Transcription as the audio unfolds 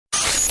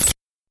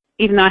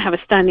even though I have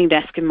a standing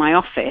desk in my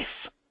office,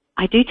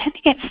 I do tend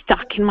to get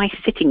stuck in my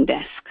sitting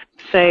desk.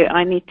 So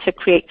I need to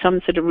create some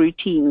sort of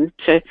routine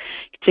to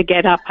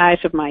get up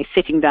out of my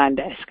sitting down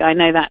desk. I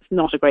know that's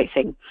not a great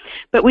thing.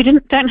 But we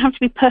don't have to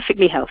be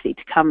perfectly healthy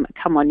to come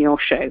on your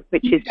show,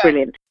 which is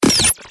brilliant.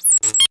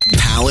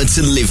 Power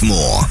to Live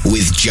More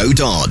with Joe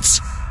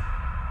Dodds.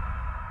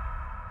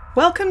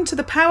 Welcome to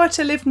the Power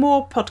to Live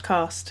More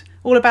podcast,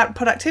 all about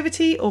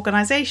productivity,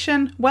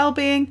 organisation,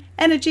 well-being,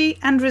 energy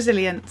and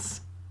resilience.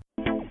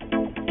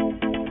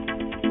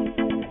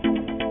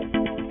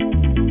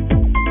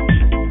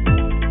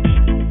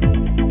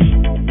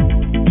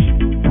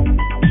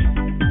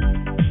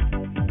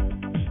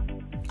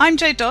 I'm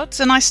Jo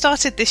Dodds, and I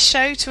started this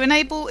show to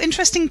enable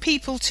interesting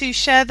people to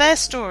share their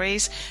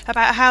stories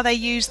about how they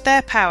use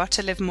their power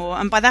to live more,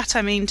 and by that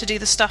I mean to do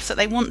the stuff that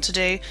they want to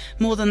do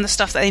more than the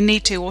stuff that they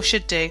need to or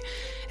should do.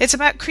 It's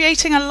about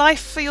creating a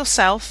life for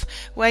yourself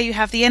where you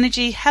have the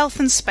energy, health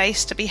and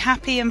space to be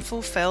happy and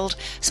fulfilled,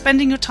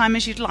 spending your time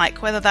as you'd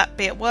like, whether that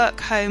be at work,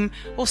 home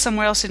or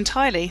somewhere else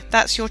entirely.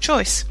 That's your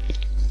choice.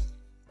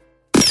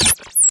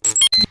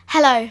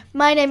 Hello,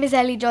 my name is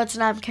Ellie Dodds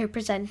and I'm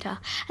co-presenter,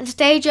 and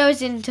today Jo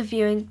is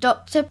interviewing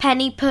Dr.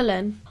 Penny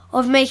Pullan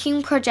of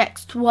Making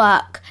Projects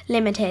Work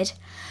Limited.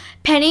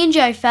 Penny and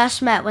Jo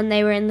first met when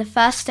they were in the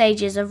first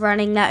stages of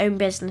running their own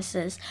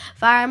businesses.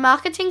 Via a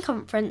marketing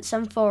conference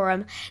and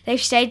forum, they've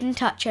stayed in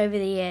touch over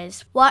the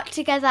years, worked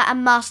together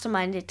and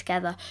masterminded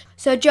together.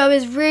 So Jo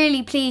is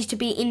really pleased to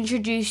be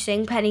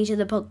introducing Penny to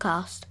the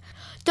podcast.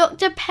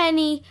 Dr.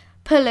 Penny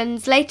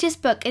Pullan's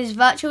latest book is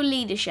Virtual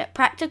Leadership,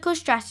 Practical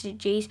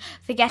Strategies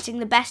for Getting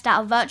the Best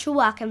Out of Virtual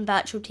Work and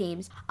Virtual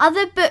Teams.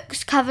 Other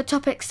books cover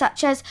topics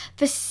such as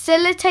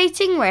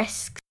facilitating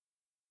risks,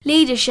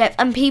 leadership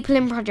and people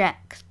in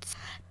projects.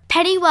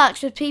 Penny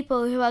works with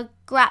people who are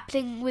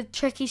grappling with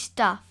tricky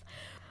stuff,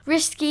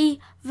 risky,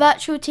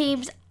 virtual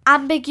teams,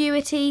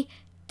 ambiguity,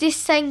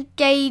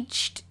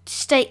 disengaged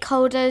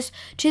stakeholders.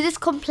 To this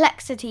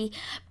complexity,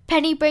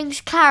 Penny brings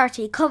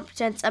clarity,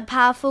 confidence and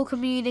powerful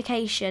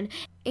communication,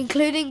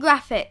 including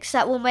graphics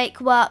that will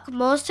make work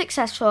more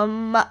successful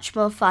and much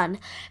more fun.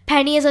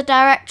 Penny is a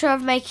director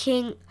of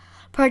Making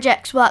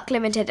Projects Work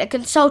Limited, a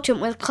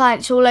consultant with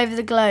clients all over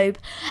the globe,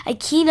 a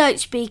keynote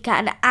speaker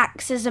and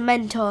acts as a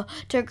mentor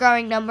to a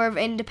growing number of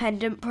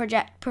independent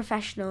project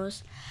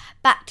professionals.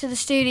 Back to the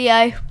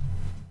studio.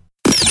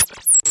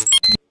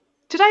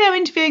 Today I'm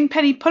interviewing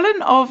Penny Pullan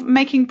of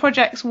Making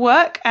Projects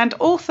Work and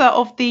author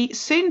of the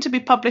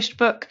soon-to-be-published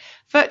book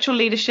Virtual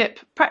Leadership,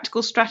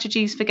 Practical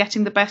Strategies for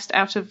Getting the Best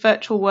Out of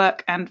Virtual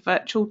Work and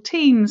Virtual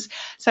Teams.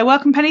 So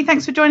welcome, Penny.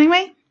 Thanks for joining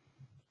me.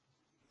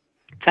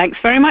 Thanks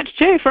very much,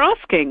 Jo, for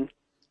asking.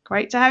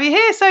 Great to have you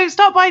here. So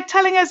start by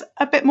telling us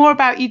a bit more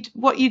about you,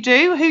 what you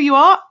do, who you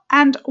are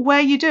and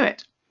where you do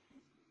it.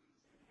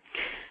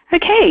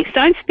 Okay, so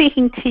I'm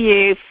speaking to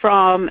you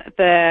from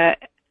the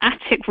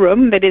attic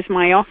room that is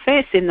my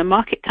office in the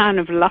market town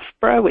of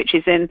Loughborough, which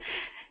is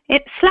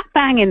it's slap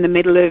bang in the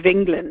middle of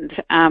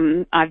England.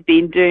 I've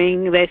been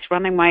doing this,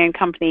 running my own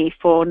company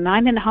for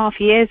 9.5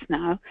 years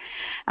now,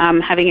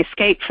 having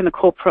escaped from the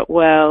corporate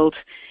world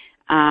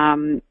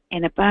in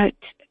about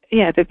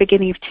the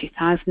beginning of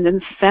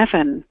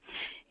 2007.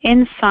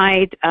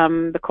 Inside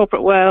the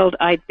corporate world,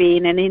 I'd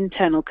been an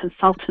internal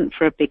consultant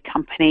for a big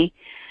company,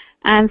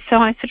 and so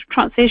I sort of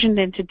transitioned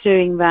into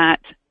doing that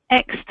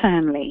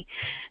externally.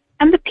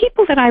 And the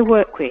people that I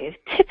work with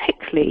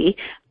typically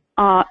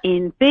are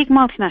in big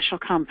multinational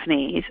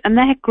companies, and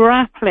they're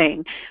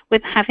grappling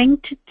with having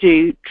to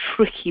do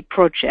tricky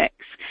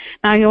projects.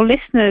 Now, your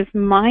listeners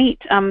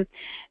might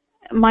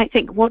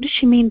think, what does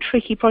she mean,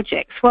 tricky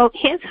projects? Well,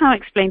 here's how I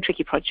explain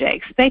tricky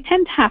projects. They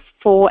tend to have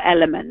 4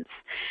 elements,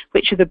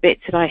 which are the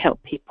bits that I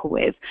help people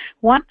with.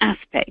 One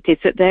aspect is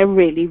that they're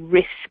really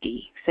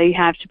risky. So you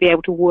have to be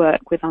able to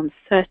work with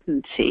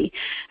uncertainty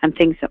and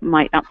things that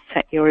might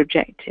upset your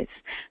objectives.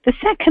 The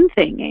second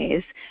thing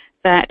is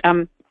that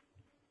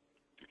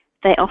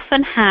they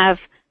often have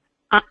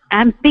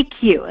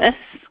ambiguous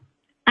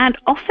and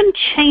often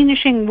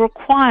changing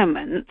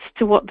requirements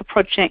to what the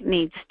project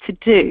needs to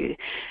do.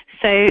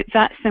 So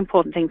that's an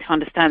important thing to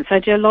understand. So I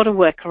do a lot of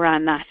work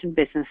around that in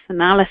business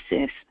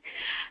analysis.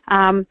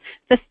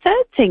 The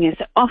third thing is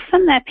that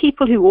often there are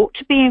people who ought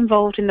to be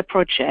involved in the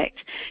project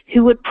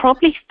who would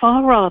probably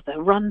far rather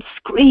run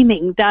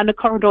screaming down a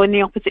corridor in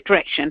the opposite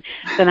direction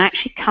than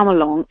actually come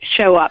along,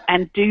 show up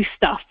and do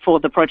stuff for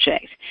the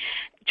project.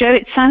 Jo,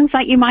 it sounds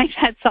like you might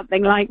have had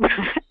something like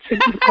that in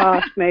the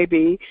past,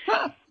 maybe.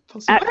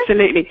 Possibly.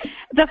 Absolutely.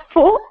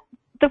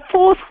 The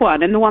fourth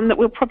one, and the one that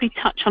we'll probably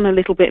touch on a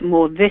little bit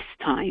more this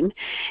time,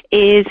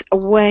 is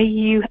where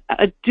you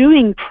are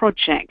doing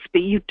projects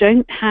but you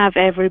don't have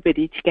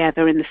everybody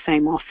together in the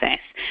same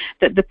office,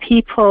 that the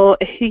people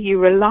who you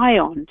rely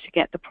on to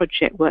get the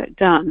project work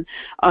done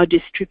are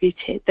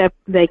distributed.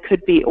 They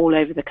could be all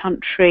over the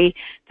country,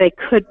 they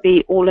could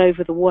be all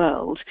over the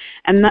world,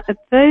 and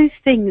those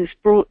things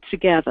brought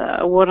together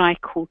are what I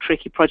call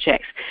tricky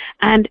projects,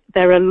 and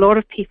there are a lot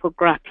of people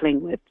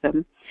grappling with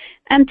them.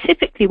 And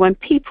typically when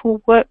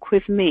people work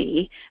with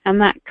me, and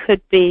that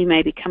could be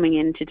maybe coming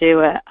in to do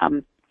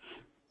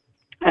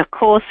a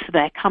course for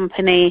their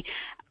company,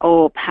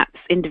 or perhaps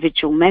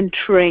individual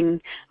mentoring.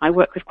 I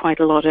work with quite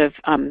a lot of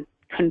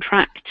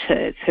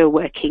contractors who are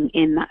working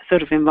in that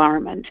sort of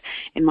environment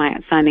in my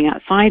Outstanding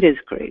Outsiders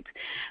group.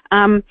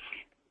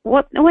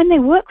 When they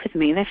work with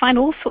me, they find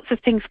all sorts of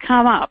things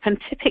come up,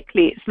 and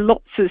typically it's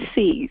lots of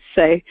C's.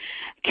 So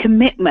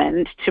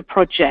commitment to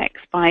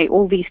projects by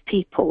all these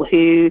people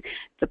who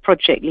the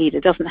project leader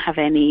doesn't have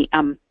any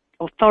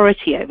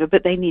authority over,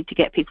 but they need to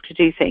get people to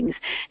do things.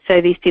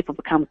 So these people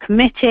become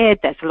committed.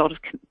 There's a lot of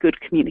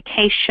good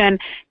communication.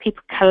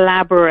 People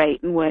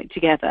collaborate and work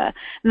together.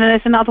 And then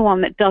there's another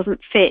one that doesn't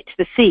fit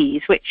the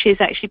C's, which is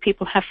actually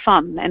people have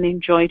fun and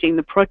enjoy doing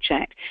the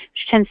project,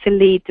 which tends to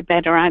lead to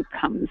better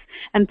outcomes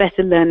and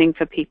better learning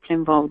for people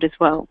involved as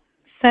well.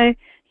 So,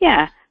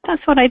 yeah,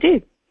 that's what I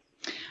do.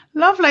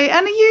 Lovely.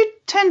 And are you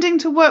tending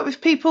to work with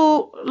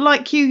people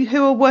like you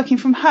who are working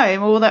from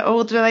home,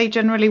 or do they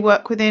generally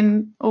work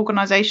within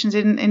organisations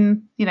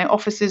in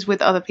offices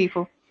with other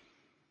people?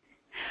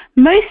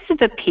 Most of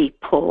the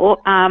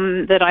people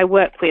that I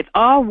work with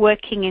are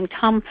working in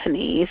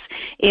companies,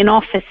 in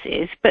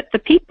offices, but the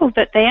people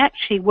that they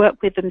actually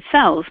work with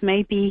themselves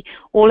may be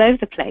all over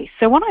the place.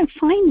 So what I'm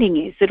finding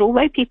is that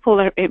although people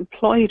are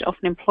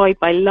often employed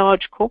by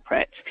large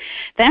corporates,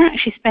 they're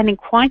actually spending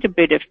quite a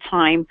bit of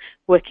time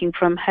working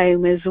from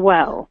home as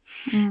well.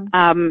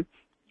 So,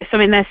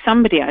 there's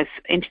somebody I was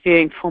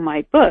interviewing for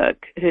my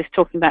book who's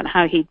talking about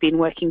how he'd been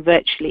working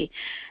virtually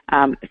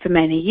for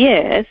many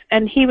years,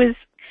 and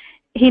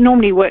he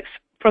normally works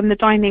from the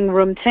dining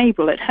room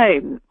table at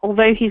home,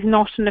 although he's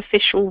not an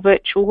official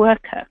virtual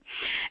worker.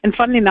 And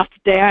funnily enough,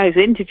 the day I was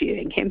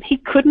interviewing him, he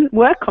couldn't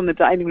work on the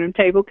dining room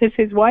table because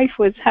his wife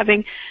was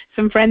having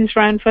some friends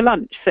round for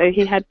lunch, so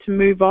he had to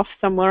move off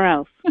somewhere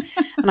else.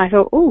 And I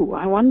thought,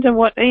 I wonder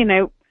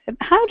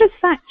how does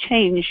that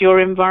change your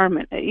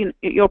environment,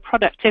 your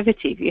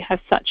productivity if you have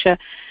such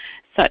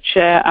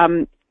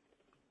a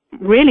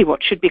really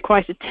what should be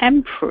quite a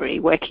temporary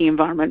working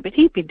environment, but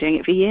he'd been doing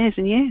it for years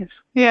and years.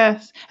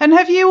 Yes. And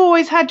have you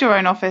always had your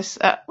own office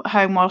at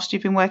home whilst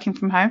you've been working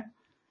from home?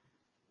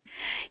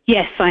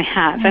 Yes, I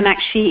have. And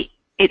actually,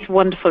 it's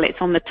wonderful.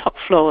 It's on the top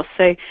floor.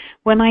 So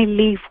when I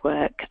leave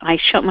work, I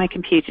shut my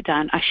computer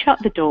down, I shut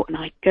the door, and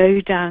I go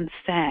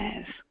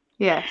downstairs.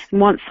 Yes. And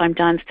once I'm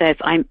downstairs,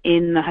 I'm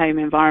in the home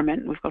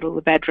environment. We've got all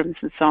the bedrooms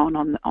and so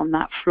on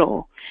that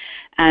floor.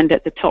 And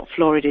at the top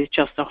floor, it is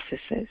just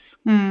offices.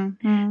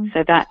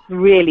 So that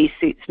really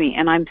suits me,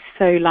 and I'm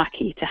so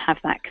lucky to have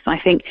that, because I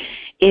think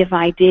if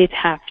I did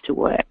have to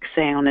work,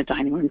 say, on a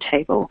dining room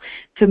table,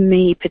 for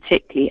me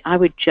particularly, I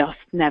would just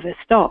never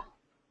stop,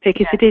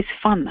 because it is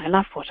fun. I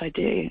love what I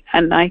do,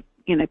 and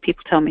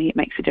people tell me it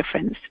makes a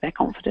difference to their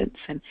confidence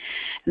and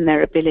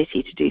their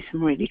ability to do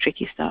some really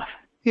tricky stuff.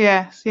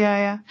 Yes,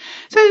 yeah.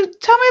 So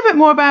tell me a bit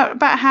more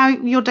about how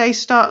your day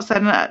starts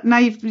then. Now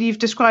you've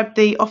described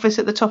the office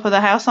at the top of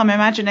the house. I'm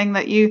imagining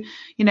that you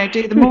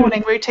do the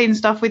morning routine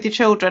stuff with your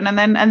children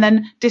and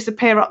then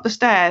disappear up the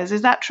stairs.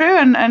 Is that true?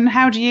 And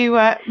how do you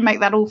make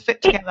that all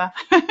fit together?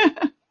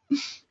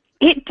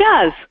 It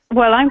does.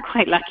 Well, I'm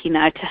quite lucky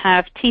now to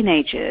have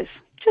teenagers.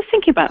 Just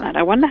thinking about that,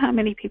 I wonder how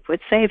many people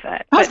would say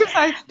that. I was going to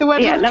say the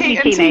word lovely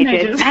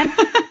teenagers.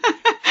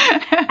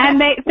 And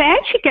they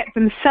actually get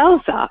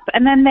themselves up,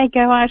 and then they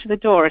go out of the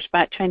door at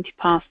about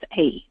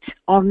 20:08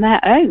 on their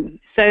own.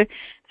 So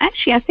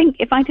actually, I think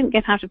if I didn't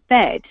get out of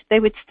bed, they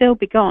would still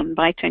be gone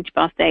by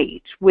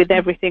 20:08 with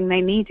everything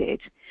they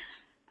needed.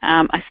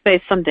 I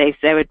suppose some days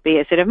there would be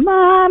a sort of,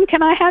 Mom,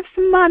 can I have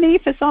some money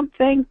for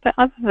something? But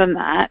other than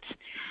that,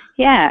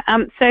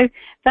 so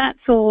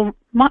that's all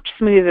much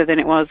smoother than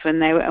it was when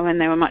they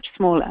were much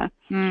smaller.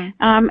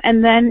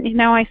 And then,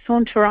 I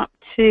saunter up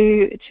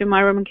to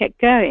my room and get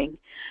going.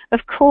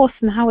 Of course,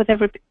 now with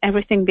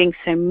everything being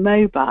so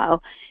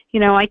mobile,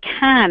 I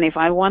can, if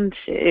I want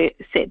to,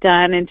 sit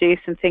down and do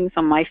some things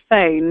on my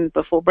phone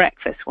before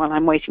breakfast while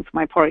I'm waiting for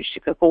my porridge to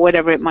cook or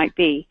whatever it might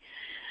be.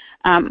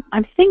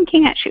 I'm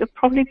thinking actually it would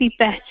probably be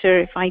better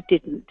if I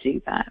didn't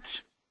do that.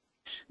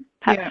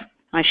 Perhaps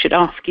I should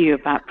ask you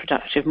about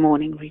productive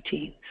morning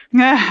routines.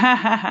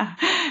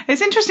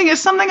 It's interesting. It's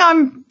something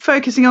I'm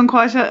focusing on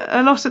quite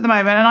a lot at the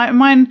moment, and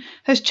mine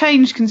has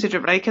changed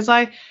considerably because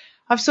I've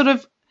sort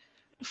of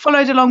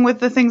followed along with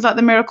the things like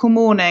the Miracle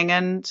Morning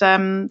and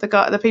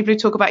the people who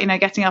talk about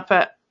getting up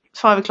at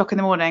 5 o'clock in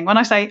the morning. When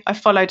I say I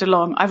followed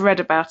along, I've read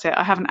about it.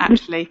 I haven't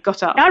actually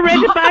got up. I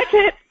read about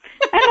it,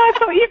 and I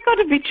thought, you've got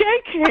to be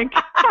joking.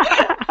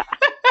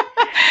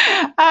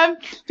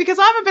 Because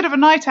I'm a bit of a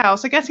night owl,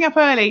 so getting up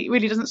early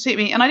really doesn't suit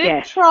me. And I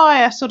did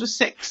try a sort of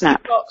 6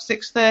 o'clock,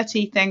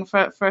 6:30 thing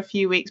for a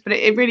few weeks, but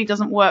it really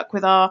doesn't work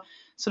with our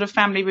sort of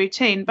family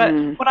routine. But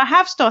what I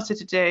have started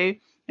to do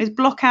is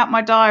block out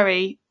my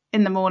diary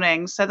in the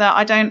morning so that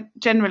I don't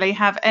generally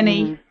have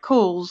any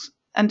calls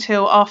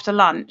until after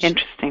lunch.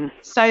 Interesting.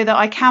 So that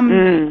I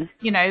can,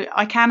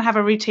 I can have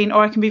a routine,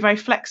 or I can be very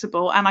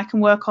flexible and I can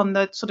work on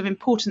the sort of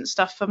important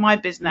stuff for my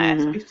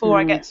business before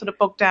I get sort of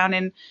bogged down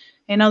in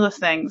in other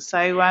things.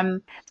 So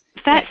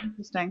that's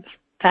interesting.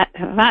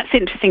 That's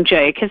interesting,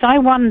 Joe, because I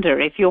wonder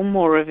if you're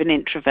more of an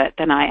introvert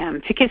than I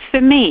am. Because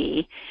for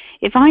me,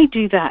 if I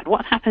do that,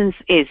 what happens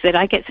is that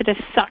I get sort of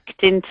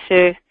sucked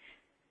into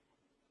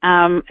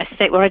a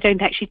state where I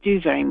don't actually do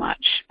very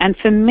much. And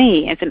for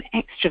me, as an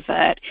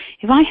extrovert,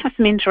 if I have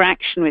some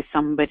interaction with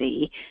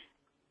somebody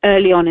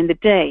early on in the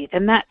day,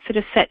 then that sort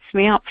of sets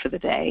me up for the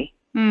day.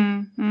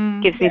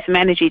 Gives me some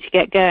energy to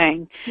get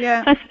going.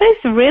 Yeah. So I suppose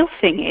the real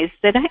thing is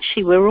that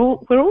actually we're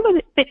all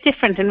a bit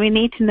different, and we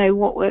need to know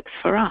what works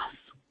for us.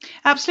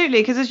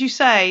 Absolutely, because as you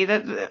say,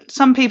 that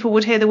some people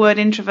would hear the word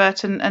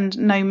introvert and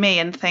know me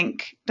and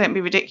think, don't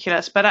be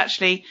ridiculous. But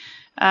actually,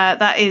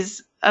 that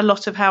is a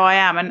lot of how I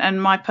am.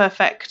 And my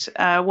perfect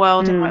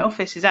world in my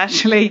office is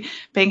actually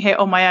being here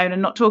on my own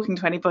and not talking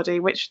to anybody,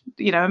 which,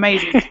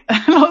 amazes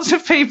lots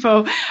of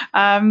people.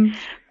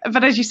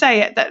 But as you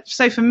say,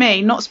 so for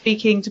me, not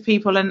speaking to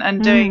people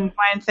and doing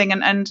my own thing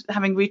and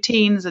having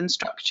routines and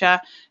structure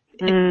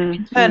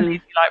internally,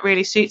 if you like,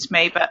 really suits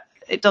me. But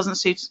it doesn't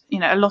suit,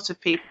 a lot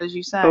of people, as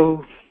you say.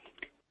 Oh.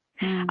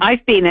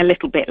 I've been a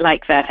little bit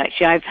like that,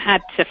 actually. I've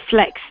had to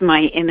flex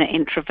my inner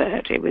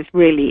introvert. It was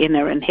really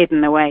inner and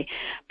hidden away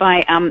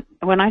by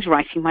when I was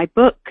writing my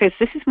book, because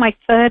this is my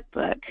third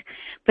book,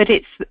 but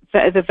it's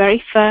the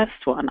very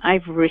first one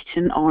I've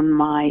written on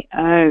my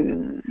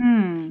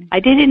own. I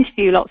did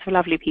interview lots of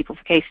lovely people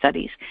for case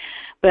studies,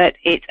 but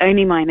it's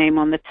only my name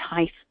on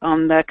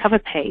the cover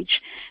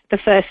page. The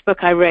first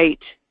book I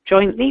wrote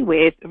jointly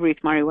with Ruth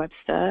Murray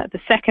Webster. The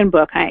second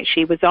book I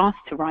actually was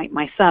asked to write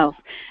myself,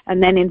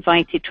 and then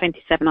invited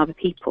 27 other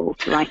people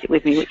to write it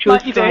with me, which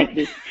was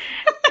slightly...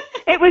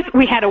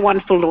 We had a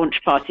wonderful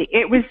launch party.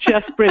 It was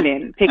just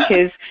brilliant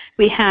because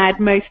we had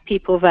most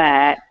people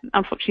there.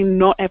 Unfortunately,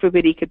 not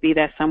everybody could be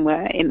there,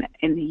 somewhere in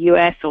the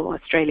US or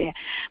Australia,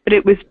 but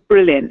it was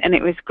brilliant and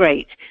it was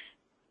great.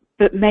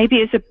 But maybe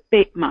it's a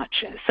bit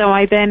much. So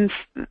I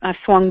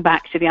swung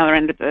back to the other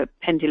end of the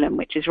pendulum,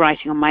 which is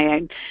writing on my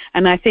own.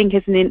 And I think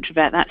as an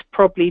introvert, that's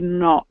probably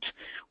not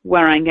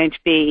where I'm going to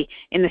be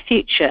in the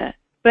future.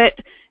 But,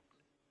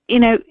 you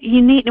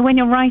need, when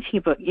you're writing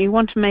a book, you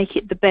want to make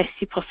it the best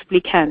you possibly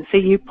can. So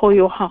you pour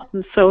your heart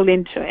and soul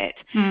into it.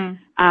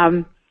 And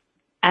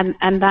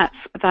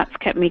that's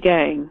kept me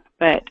going.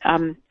 But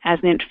as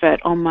an introvert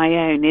on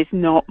my own is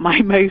not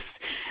my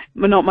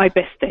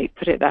best state,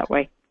 put it that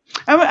way.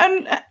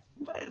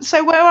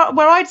 So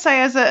where I'd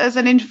say as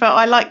an introvert,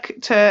 I like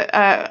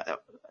to,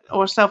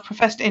 or a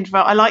self-professed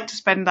introvert, I like to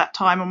spend that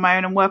time on my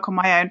own and work on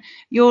my own.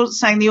 You're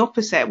saying the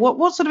opposite.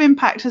 What sort of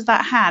impact has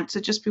that had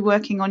to just be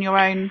working on your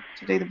own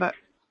to do the book?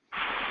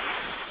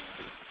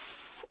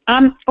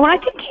 Well, I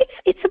think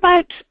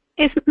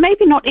it's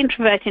maybe not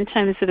introvert in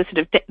terms of the sort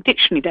of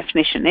dictionary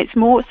definition. It's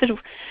more sort of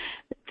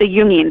the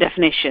Jungian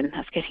definition.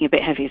 That's getting a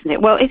bit heavy, isn't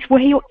it? Well, it's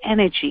where your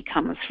energy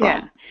comes from.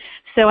 Yeah.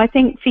 So I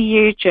think for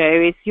you,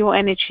 Joe, is your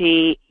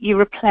energy you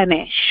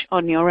replenish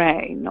on your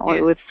own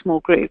or with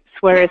small groups,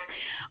 whereas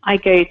I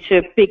go to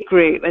a big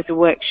group as a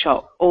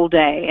workshop all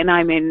day and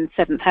I'm in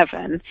seventh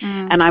heaven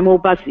and I'm all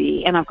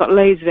buzzy and I've got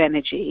loads of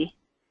energy.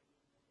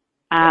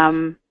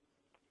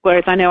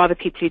 Whereas I know other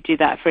people who do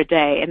that for a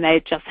day and they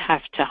just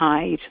have to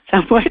hide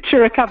somewhere to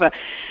recover.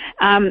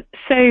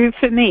 So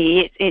for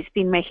me, it's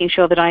been making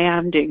sure that I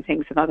am doing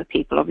things with other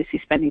people, obviously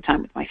spending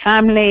time with my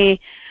family,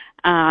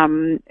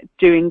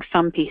 doing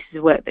some pieces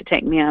of work that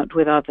take me out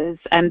with others,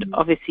 and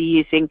obviously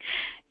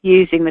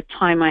using the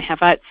time I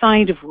have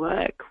outside of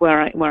work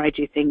where I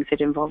do things that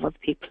involve other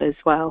people as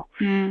well.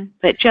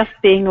 But just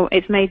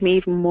it's made me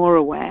even more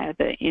aware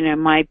that,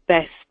 my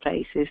best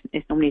place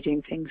is normally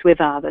doing things with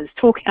others,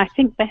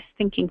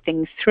 thinking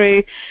things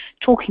through,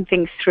 talking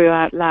things through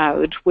out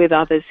loud with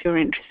others who are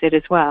interested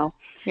as well.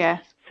 Yeah.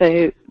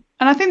 So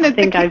and I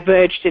think I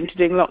verged into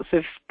doing lots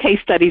of case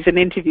studies and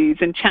interviews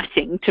and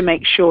chatting to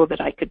make sure that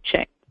I could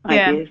check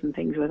ideas and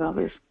things with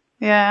others.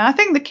 Yeah, I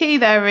think the key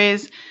there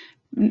is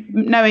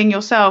knowing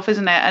yourself,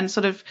 isn't it? And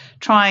sort of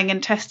trying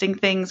and testing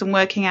things and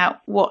working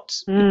out what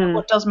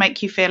does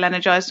make you feel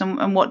energized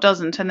and what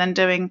doesn't, and then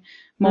doing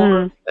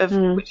more of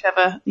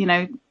whichever,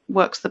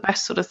 works the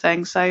best sort of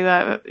thing. So,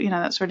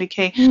 that's really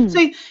key. So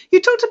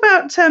you talked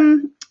about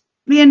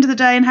the end of the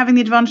day and having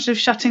the advantage of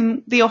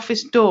shutting the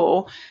office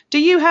door. Do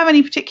you have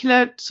any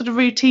particular sort of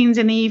routines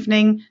in the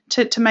evening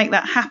to make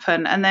that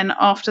happen, and then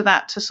after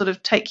that to sort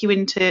of take you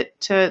into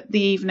the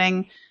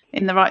evening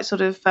in the right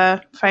sort of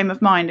frame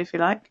of mind, if you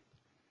like?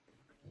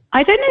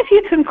 I don't know if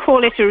you can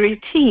call it a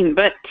routine,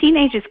 but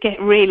teenagers get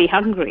really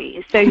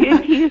hungry. So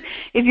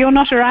if you're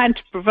not around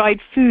to provide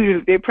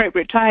food at the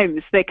appropriate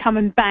times, they come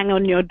and bang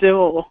on your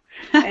door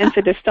and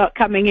sort of start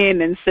coming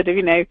in and sort of,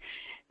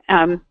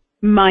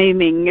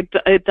 miming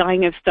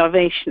dying of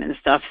starvation and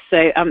stuff.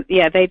 So,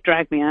 they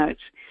drag me out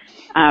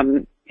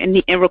and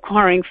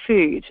requiring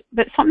food.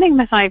 But something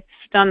that I've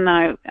done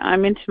now,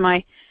 I'm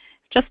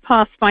just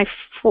past my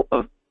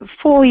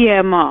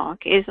 4-year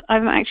mark, is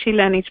I'm actually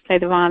learning to play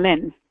the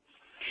violin.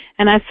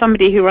 And as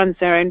somebody who runs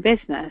their own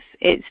business,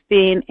 it's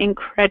been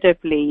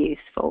incredibly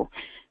useful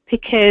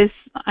because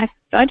I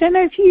don't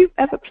know if you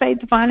ever played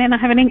the violin. I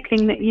have an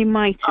inkling that you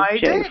might have,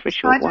 Joe, for a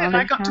short while.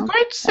 I got to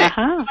grade 6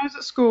 when I was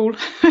at school.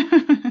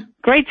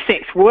 Grade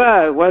 6,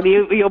 whoa, well,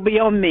 you're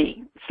beyond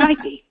me,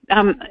 slightly.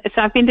 So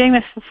I've been doing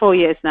this for 4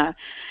 years now.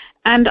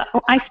 And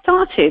I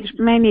started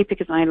mainly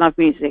because I love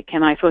music,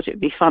 and I thought it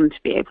would be fun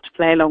to be able to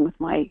play along with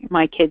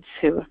my kids,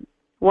 who,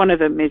 one of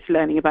them is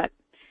learning about,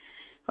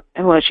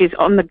 well, she's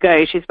on the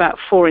go. She's about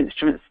 4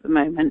 instruments at the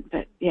moment,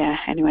 but yeah,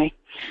 anyway.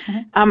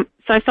 So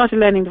I started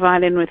learning the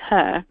violin with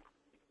her.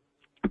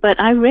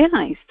 But I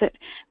realized that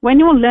when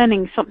you're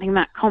learning something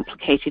that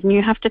complicated and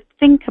you have to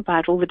think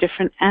about all the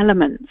different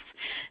elements,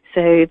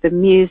 so the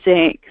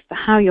music,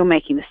 how you're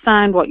making the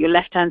sound, what your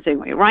left hand's doing,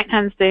 what your right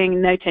hand's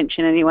doing, no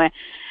tension anywhere,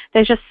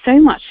 there's just so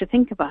much to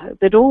think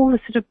about that all the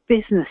sort of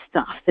business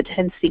stuff that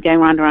tends to be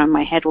going around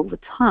my head all the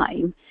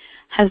time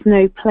has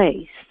no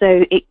place.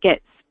 So it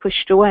gets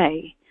pushed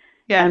away.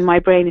 Yeah. And my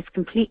brain is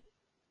completely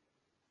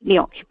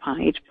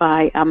occupied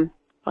by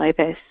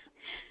this.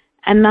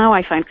 And now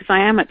I find, because I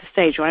am at the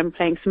stage where I'm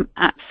playing some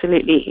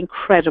absolutely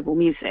incredible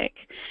music,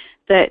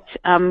 that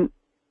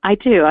I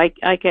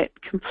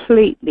get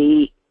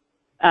completely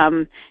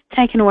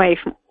taken away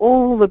from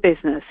all the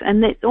business,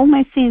 and it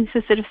almost seems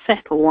to sort of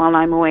settle while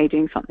I'm away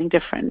doing something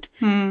different.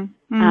 So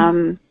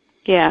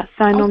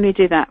I normally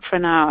do that for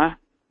an hour,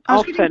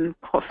 often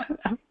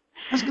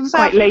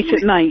quite late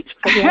at night.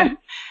 But yeah.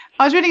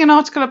 I was reading an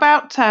article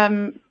about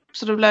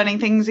sort of learning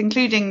things,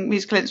 including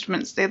musical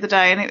instruments, the other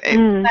day, and it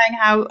was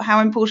saying how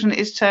important it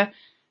is to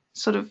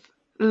sort of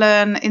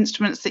learn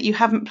instruments that you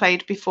haven't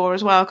played before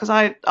as well. Because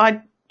I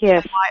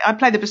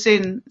play the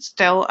bassoon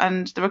still,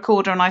 and the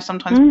recorder, and I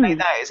sometimes play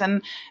those.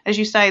 And as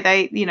you say,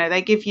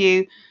 they give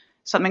you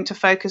something to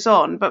focus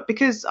on. But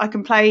because I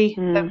can play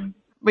them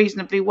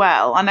reasonably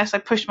well, unless I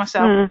push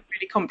myself in a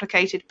really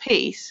complicated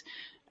piece,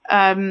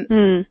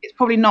 it's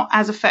probably not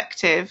as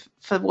effective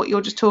for what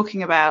you're just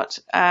talking about,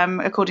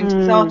 according to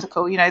this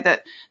article.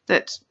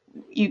 That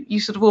you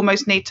sort of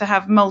almost need to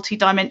have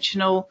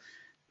multi-dimensional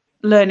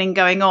learning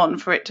going on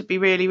for it to be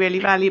really, really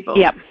valuable.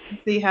 Yep.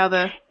 See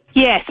how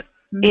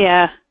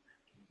yeah.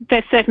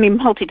 There's certainly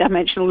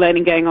multi-dimensional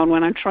learning going on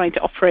when I'm trying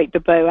to operate the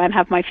bow and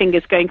have my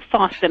fingers going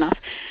fast enough.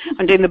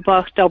 I'm doing the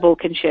Bach double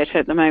concerto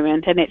at the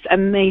moment, and it's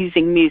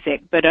amazing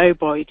music, but oh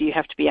boy, do you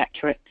have to be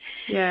accurate.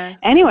 Yeah.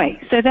 Anyway,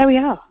 so there we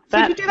are.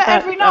 So you do that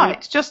every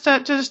night, just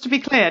to be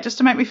clear, just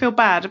to make me feel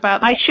bad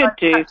about. I should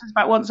do.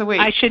 About once a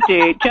week. I should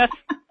do.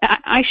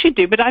 I should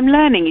do, but I'm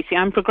learning. You see,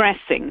 I'm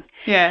progressing.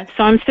 Yeah.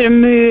 So I'm sort of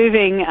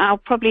moving. I'll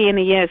probably in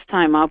a year's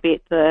time I'll be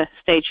at the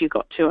stage you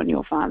got to on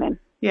your violin.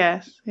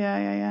 Yes.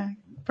 Yeah.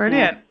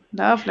 Brilliant.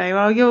 Yeah. Lovely.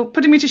 Well, you're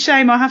putting me to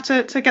shame. I'll have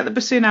to get the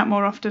bassoon out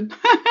more often.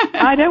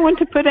 I don't want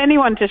to put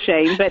anyone to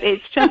shame, but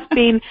it's just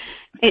been,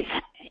 it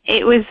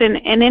was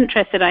an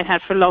interest that I'd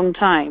had for a long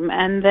time,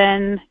 and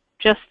then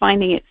just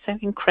finding it so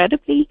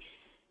incredibly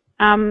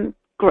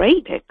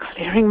great at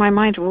clearing my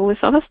mind of all this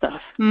other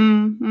stuff.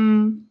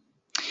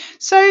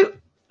 So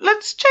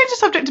let's change the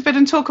subject a bit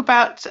and talk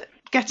about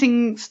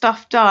getting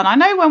stuff done. I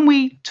know when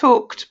we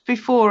talked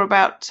before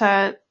about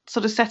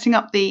sort of setting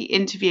up the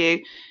interview,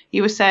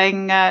 you were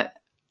saying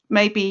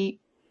maybe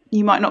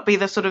you might not be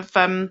the sort of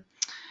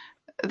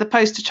the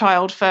poster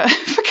child for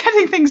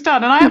getting things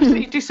done, and I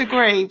absolutely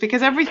disagree,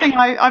 because everything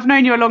I've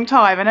known you a long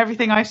time, and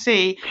everything I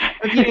see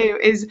of you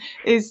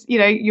is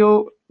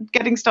you're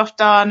getting stuff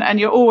done, and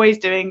you're always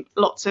doing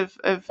lots of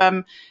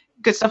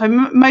good stuff. I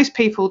mean, most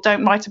people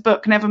don't write a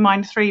book, never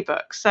mind 3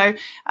 books. So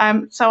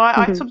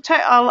I sort of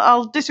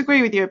I'll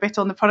disagree with you a bit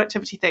on the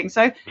productivity thing.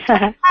 So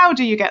how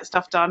do you get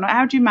stuff done?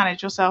 How do you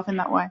manage yourself in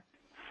that way?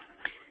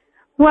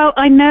 Well,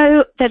 I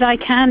know that I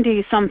can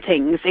do some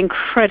things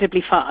incredibly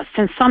fast,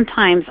 and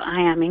sometimes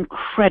I am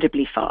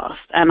incredibly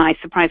fast, and I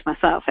surprise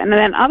myself. And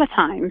then other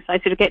times I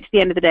sort of get to the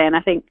end of the day and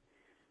I think,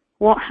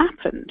 what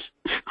happened?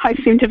 I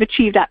seem to have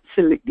achieved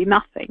absolutely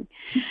nothing.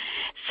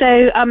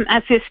 So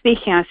as you're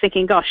speaking, I was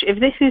thinking, gosh, if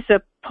this is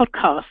a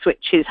podcast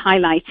which is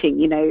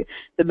highlighting,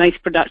 the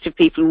most productive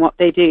people and what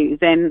they do,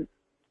 then,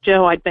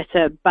 Joe, I'd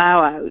better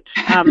bow out.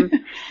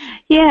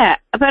 Yeah,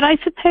 but I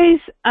suppose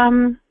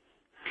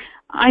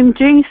I'm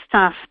doing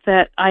stuff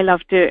that I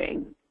love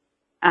doing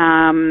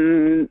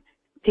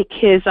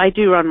because I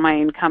do run my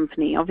own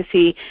company.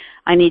 Obviously,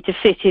 I need to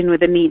fit in with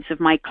the needs of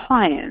my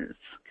clients.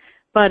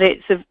 But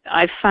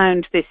I've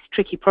found this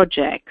tricky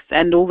projects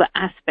and all the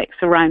aspects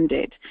around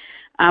it.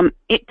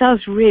 It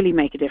does really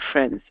make a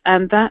difference,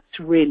 and that's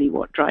really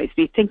what drives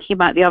me, thinking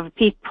about the other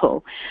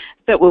people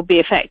that will be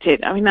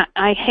affected. I mean,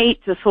 I hate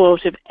the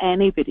thought of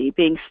anybody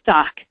being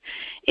stuck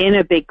in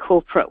a big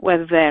corporate,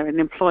 whether they're an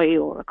employee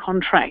or a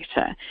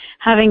contractor,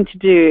 having to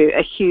do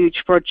a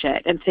huge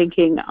project and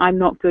thinking, I'm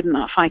not good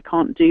enough, I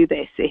can't do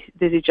this. This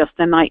is just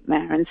a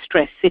nightmare and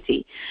stress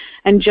city.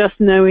 And just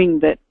knowing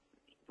that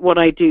what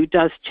I do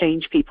does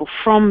change people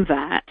from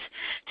that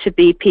to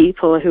be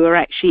people who are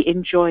actually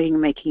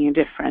enjoying making a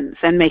difference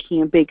and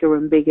making a bigger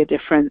and bigger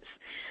difference,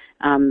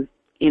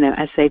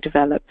 as they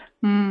develop.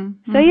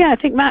 So, yeah, I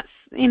think that's,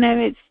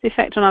 it's the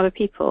effect on other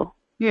people.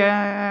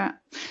 Yeah.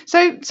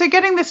 So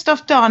getting this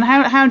stuff done,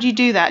 how do you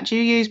do that? Do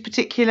you use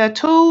particular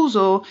tools,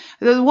 or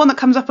the one that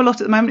comes up a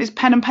lot at the moment is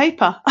pen and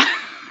paper?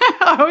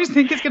 I always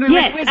think it's going to be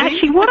really busy.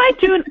 Actually, what I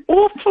do an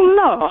awful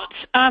lot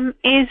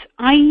is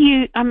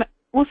I'm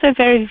also a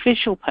very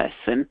visual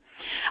person.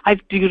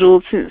 I've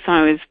doodled since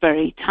I was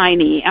very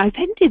tiny. I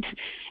then did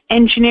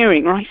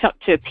engineering right up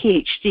to a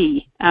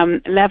PhD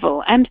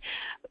level. And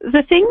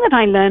the thing that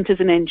I learned as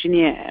an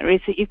engineer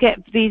is that you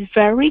get these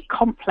very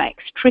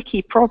complex,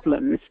 tricky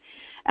problems,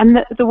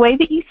 and the way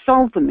that you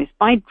solve them is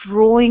by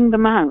drawing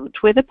them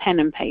out with a pen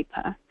and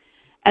paper.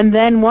 And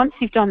then once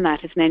you've done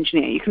that as an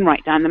engineer, you can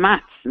write down the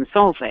maths and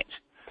solve it.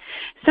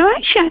 So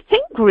actually, I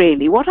think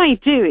really what I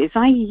do is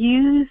I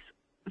use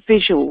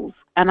visuals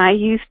and I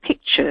use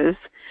pictures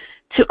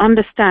to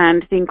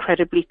understand the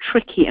incredibly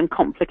tricky and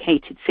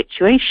complicated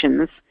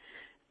situations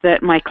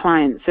that my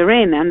clients are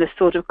in and the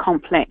sort of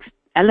complex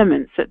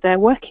elements that they're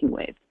working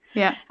with.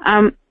 Yeah.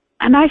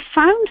 And I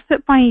found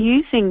that by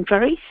using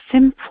very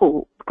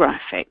simple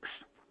graphics,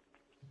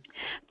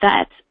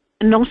 that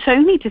not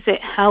only does it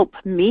help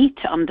me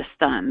to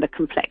understand the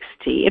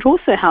complexity, it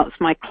also helps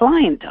my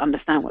client to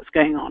understand what's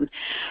going on.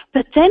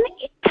 But then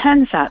it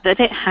turns out that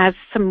it has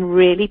some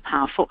really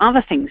powerful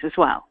other things as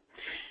well.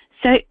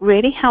 So it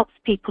really helps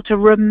people to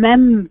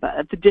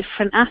remember the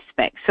different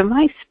aspects. So when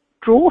I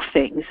draw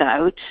things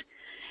out,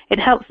 it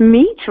helps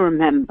me to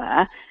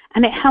remember,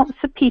 and it helps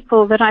the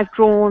people that I've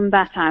drawn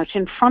that out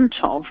in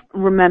front of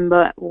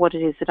remember what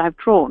it is that I've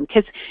drawn,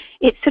 because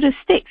it sort of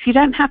sticks. You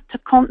don't have to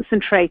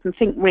concentrate and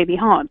think really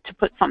hard to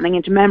put something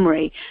into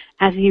memory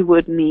as you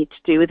would need to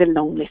do with a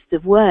long list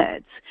of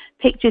words.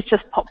 Pictures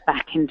just pop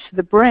back into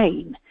the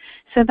brain.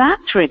 So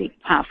that's really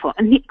powerful.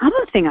 And the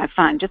other thing I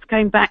find, just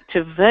going back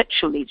to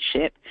virtual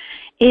leadership,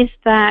 is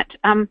that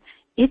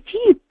if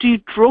you do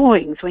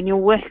drawings when you're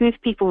working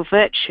with people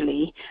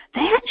virtually,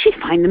 they actually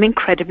find them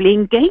incredibly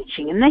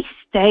engaging, and they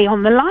stay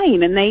on the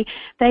line, and they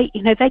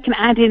can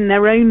add in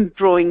their own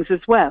drawings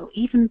as well,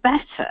 even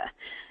better.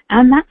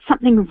 And that's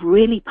something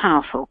really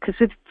powerful, because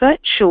with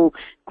virtual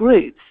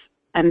groups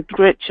and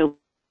virtual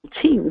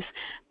teams,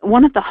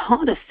 one of the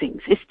hardest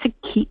things is to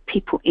keep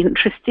people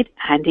interested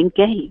and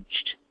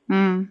engaged.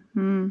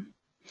 Mm-hmm.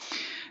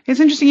 It's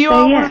interesting. You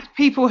are one of the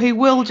people who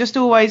will just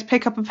always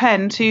pick up a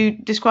pen to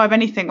describe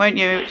anything, won't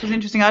you? Which is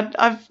interesting.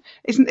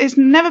 It's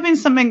never been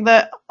something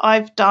that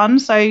I've done.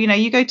 So,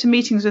 you go to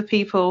meetings with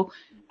people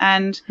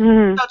and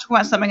start talking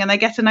about something, and they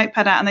get a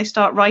notepad out and they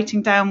start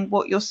writing down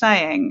what you're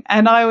saying.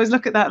 And I always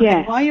look at that and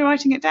think, why are you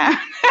writing it down?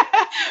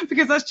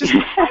 Because that's just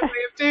my way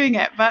of doing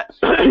it. But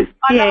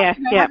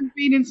having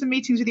been in some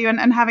meetings with you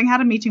and having had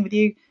a meeting with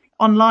you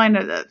online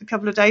a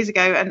couple of days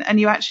ago,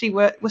 and you actually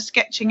were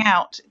sketching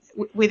out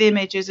with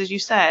images, as you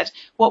said,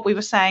 what we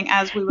were saying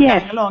as we were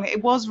going along.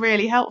 It was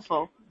really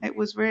helpful. It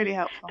was really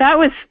helpful. That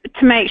was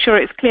to make sure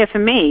it's clear for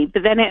me,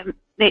 but then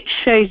it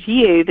shows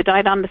you that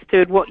I'd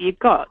understood what you'd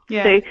got.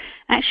 Yeah. So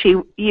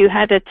actually you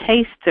had a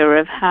taster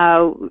of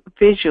how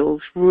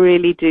visuals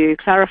really do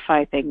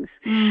clarify things.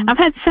 I've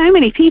had so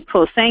many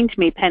people saying to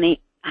me, Penny,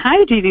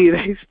 how do you do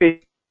those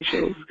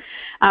visuals?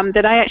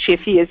 That I actually a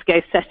few years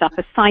ago set up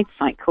a side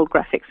site called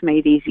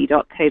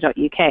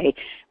graphicsmadeeasy.co.uk,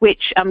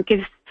 which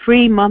gives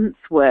 3 months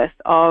worth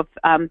of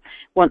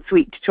once a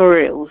week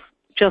tutorials,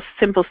 just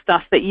simple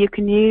stuff that you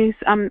can use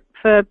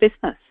for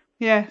business.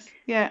 Yes,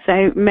 yeah.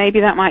 So maybe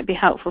that might be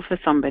helpful for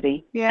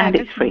somebody. Yeah, and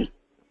it's free.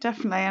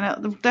 Definitely, and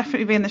it'll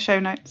definitely be in the show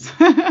notes.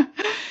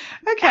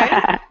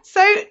 Okay,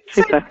 so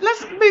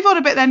let's move on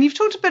a bit then. You've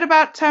talked a bit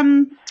about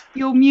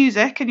your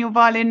music and your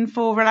violin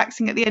for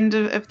relaxing at the end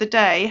of the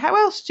day. How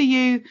else do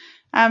you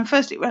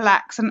firstly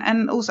relax,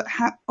 and also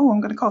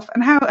I'm going to cough.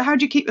 And how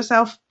do you keep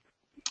yourself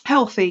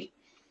healthy?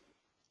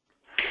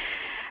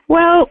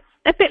 Well,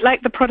 a bit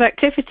like the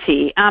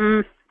productivity.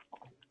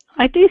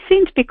 I do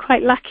seem to be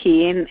quite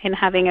lucky in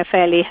having a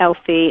fairly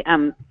healthy,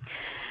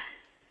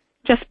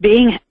 just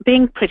being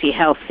pretty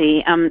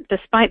healthy,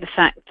 despite the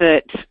fact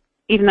that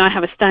even though I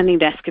have a standing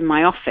desk in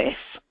my office,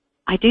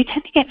 I do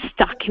tend to get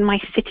stuck in my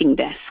sitting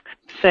desk.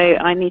 So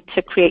I need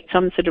to create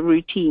some sort of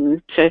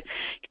routine to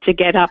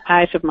get up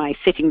out of my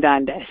sitting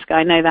down desk.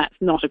 I know that's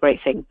not a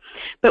great thing,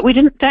 but we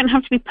don't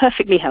have to be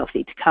perfectly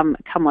healthy to come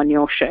on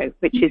your show,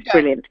 which is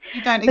brilliant.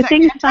 You don't, exactly.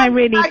 The things I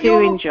really do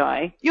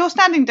enjoy. Your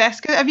standing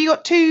desk, have you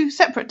got 2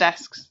 separate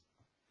desks?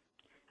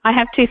 I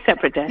have 2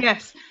 separate desks.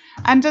 Yes.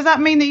 And does that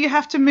mean that you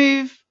have to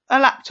move a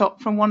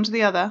laptop from one to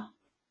the other?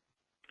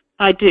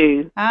 I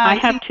do. I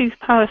have 2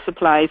 power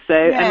supplies,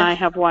 though, and I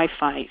have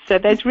Wi-Fi, so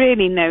there's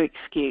really no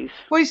excuse.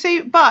 Well, you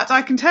see, but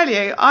I can tell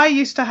you, I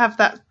used to have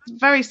that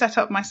very set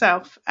up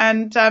myself,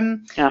 and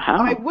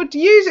I would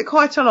use it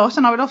quite a lot,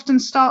 and I would often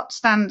start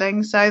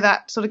standing, so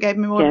that sort of gave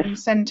me more of an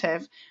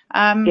incentive.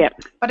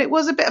 But it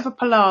was a bit of a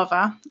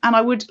palaver, and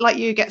I would, like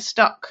you, get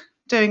stuck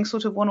doing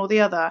sort of one or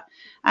the other.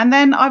 And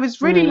then I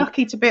was really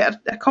lucky to be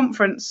at a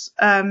conference,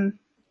 an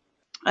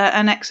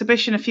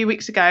exhibition a few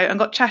weeks ago, and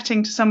got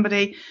chatting to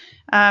somebody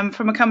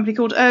from a company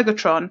called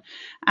Ergotron,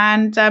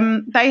 and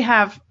they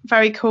have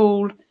very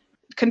cool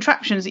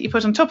contraptions that you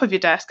put on top of your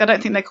desk. I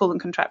don't think they call them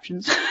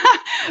contraptions,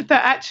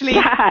 that actually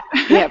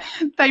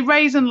they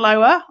raise and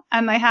lower,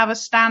 and they have a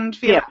stand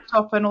for your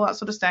laptop and all that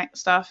sort of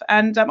stuff.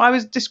 And I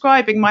was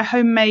describing my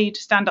homemade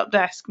stand-up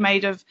desk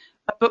made of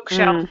a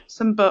bookshelf,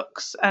 some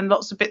books, and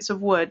lots of bits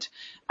of wood,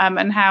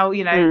 and how,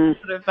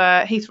 sort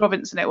of Heath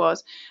Robinson it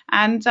was.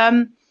 And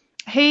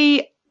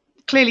he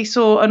clearly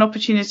saw an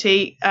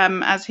opportunity,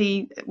 as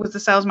he was the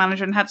sales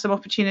manager, and had some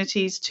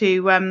opportunities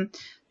to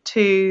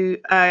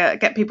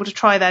get people to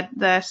try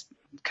their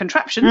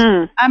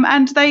contraptions,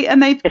 and they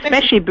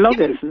especially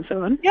bloggers and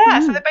so on.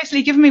 So they've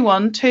basically given me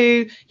one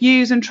to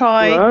use and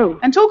try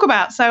and talk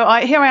about. So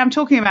here I am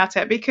talking about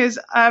it, because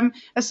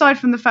aside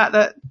from the fact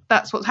that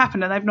that's what's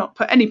happened and they've not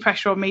put any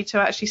pressure on me to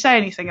actually say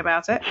anything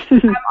about it,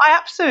 I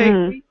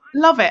absolutely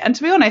love it. And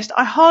to be honest,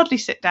 I hardly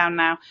sit down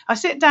now. I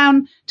sit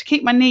down to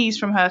keep my knees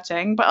from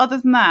hurting, but other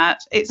than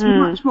that, it's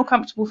much more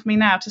comfortable for me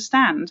now to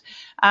stand,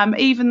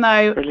 even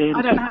though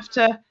I don't have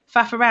to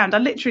faff around. I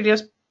literally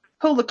just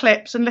pull the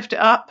clips and lift it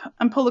up,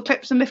 and pull the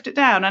clips and lift it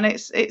down, and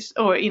it's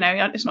not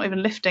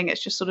even lifting,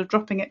 it's just sort of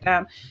dropping it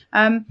down.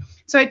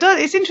 So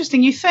it's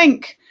interesting. You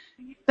think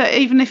that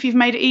even if you've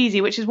made it easy,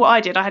 which is what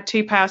I did, I had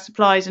 2 power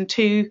supplies and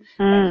 2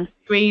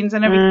 screens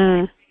and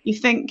everything, you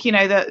think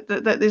that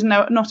there's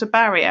not a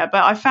barrier,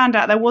 but I found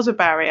out there was a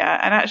barrier,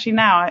 and actually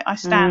now I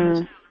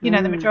stand the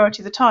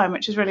majority of the time,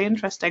 which is really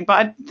interesting.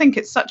 But I think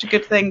it's such a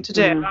good thing to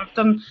do. I've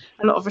done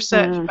a lot of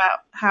research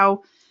about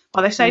how,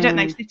 well, they say, don't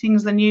they,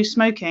 sitting's the new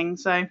smoking,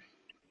 so.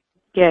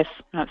 Yes,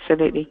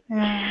 absolutely.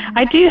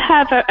 I do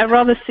have a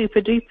rather super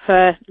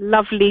duper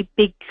lovely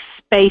big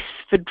space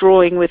for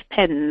drawing with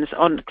pens,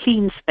 on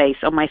clean space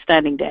on my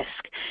standing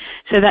desk.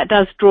 So that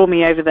does draw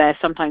me over there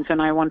sometimes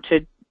when I want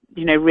to,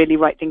 really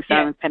write things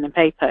down with pen and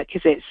paper,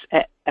 because it's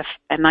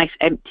a nice,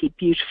 empty,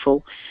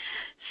 beautiful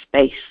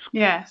space.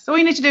 Yeah. So all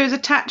you need to do is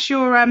attach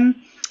your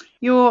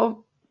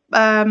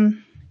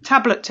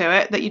tablet to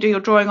it that you do your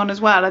drawing on as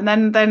well, and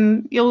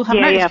then you'll have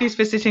no excuse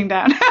for sitting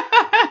down.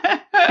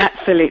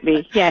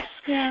 Absolutely, yes.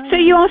 So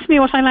you asked me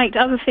what I liked.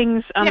 Other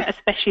things,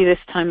 especially this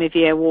time of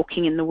year,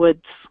 walking in the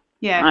woods.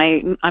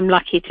 I'm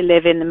lucky to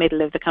live in the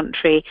middle of the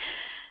country,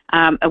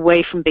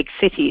 away from big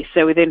cities.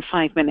 So within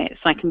 5 minutes,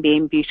 I can be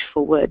in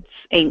beautiful woods,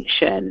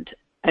 ancient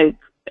oak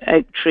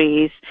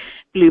trees,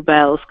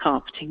 bluebells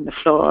carpeting the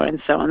floor,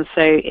 and so on.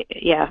 So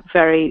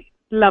very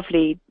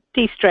lovely,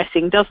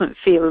 de-stressing. Doesn't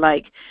feel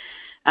like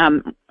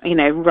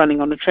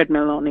running on a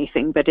treadmill or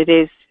anything, but it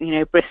is,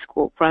 brisk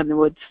walk around the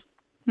woods.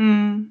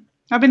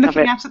 I've been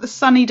looking out at the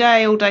sunny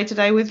day all day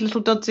today with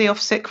little Dodsy off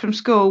sick from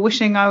school,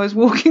 wishing I was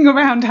walking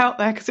around out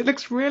there, because it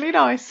looks really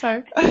nice.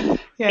 So, yes.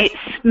 It's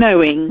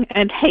snowing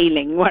and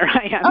hailing where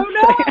I am. Oh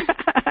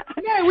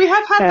no! No, we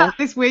have had that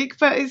this week,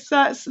 but it's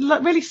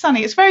really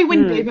sunny. It's very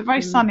windy, but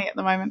very sunny at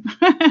the moment.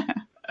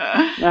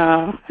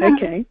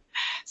 Okay.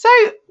 So,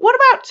 what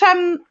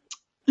about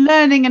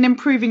learning and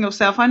improving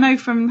yourself? I know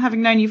from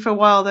having known you for a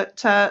while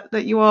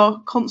that you are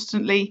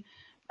constantly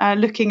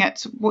looking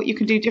at what you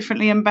can do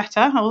differently and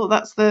better. Well,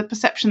 that's the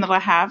perception that I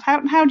have.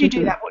 How do you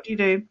do that? What do you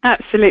do?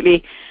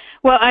 Absolutely.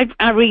 Well,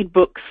 I read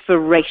books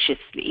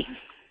voraciously.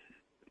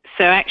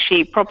 So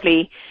actually,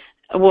 probably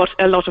a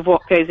lot of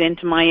what goes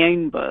into my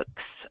own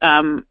books,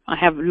 I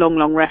have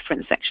long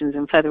reference sections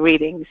and further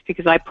readings,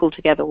 because I pull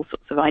together all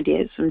sorts of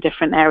ideas from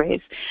different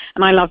areas,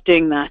 and I love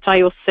doing that.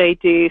 I also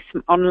do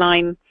some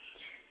online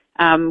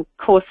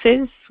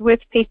courses with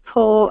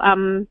people,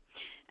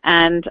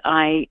 and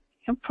I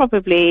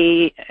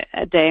probably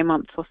a day a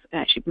month, or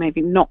actually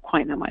maybe not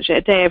quite that much,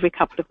 a day every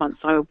couple of months,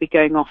 I will be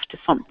going off to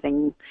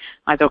something,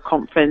 either a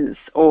conference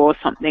or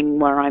something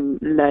where I'm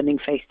learning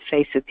face to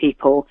face with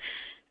people.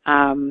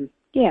 And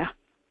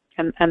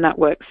that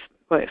works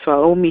well,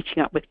 or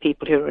meeting up with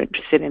people who are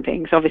interested in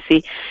things.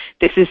 Obviously,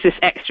 this is this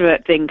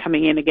extrovert thing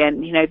coming in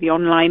again, the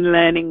online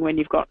learning, when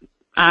you've got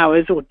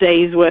hours or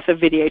days worth of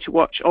video to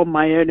watch on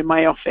my own in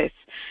my office.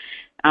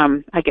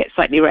 I get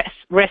slightly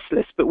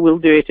restless, but will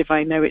do it if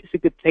I know it's a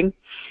good thing.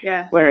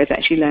 Yeah. Whereas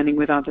actually learning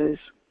with others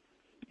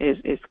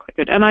is quite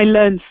good. And I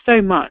learn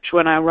so much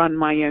when I run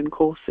my own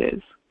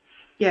courses.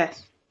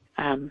 Yes.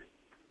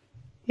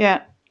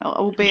 Albeit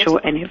I'm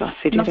sure any of us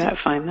who do that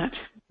find that.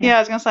 Yeah, I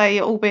was going to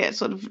say, albeit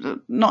sort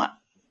of not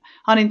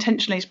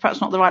unintentionally is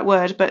perhaps not the right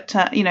word, but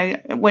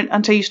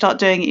until you start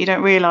doing it, you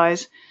don't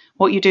realise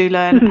what you do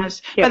learn.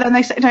 But then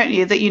they say, don't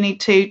you, that you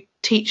need to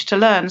teach to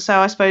learn. So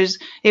I suppose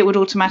it would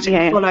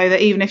automatically follow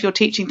that even if you're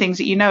teaching things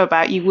that you know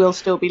about, you will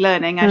still be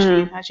learning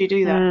as you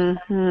do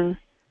that.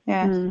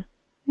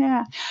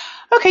 Yeah.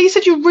 Okay, you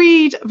said you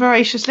read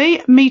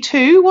voraciously. Me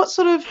too. What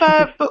sort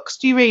of books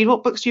do you read?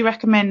 What books do you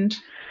recommend?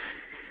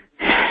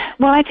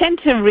 Well, I tend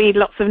to read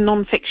lots of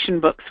non-fiction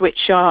books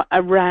which are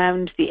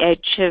around the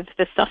edge of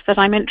the stuff that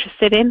I'm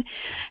interested in.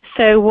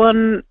 So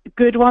one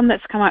good one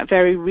that's come out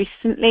very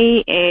recently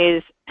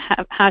is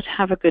How to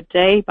Have a Good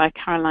Day by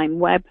Caroline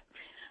Webb.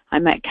 I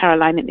met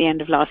Caroline at the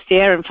end of last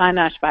year and found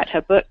out about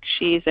her book.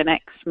 She's an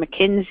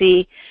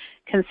ex-McKinsey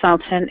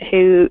consultant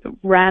who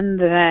ran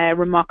their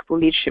Remarkable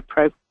Leadership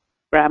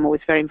Program, or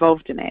was very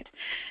involved in it.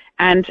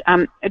 and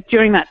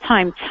during that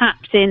time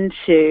tapped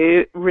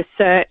into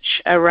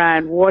research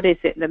around what is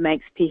it that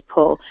makes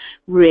people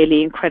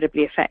really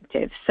incredibly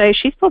effective. So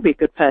she's probably a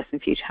good person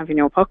for you to have in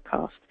your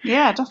podcast.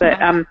 Yeah,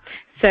 definitely.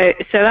 But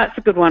so that's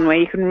a good one where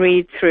you can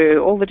read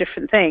through all the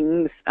different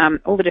things,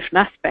 all the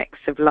different aspects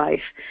of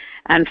life,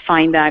 and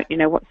find out,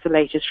 what's the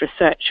latest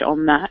research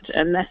on that.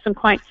 And there's some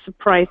quite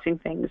surprising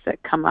things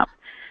that come up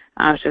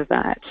out of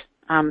that,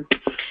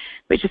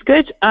 which is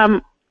good.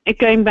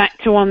 Going back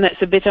to one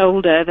that's a bit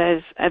older,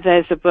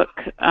 there's a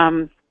book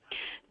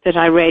that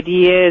I read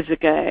years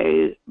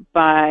ago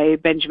by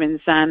Benjamin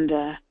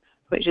Zander,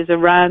 which is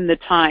around the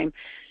time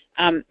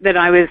that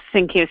I was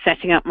thinking of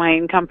setting up my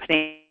own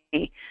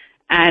company,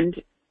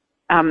 and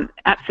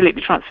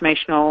absolutely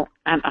transformational,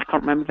 and I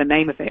can't remember the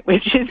name of it,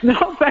 which is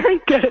not very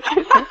good.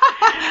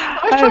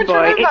 Oh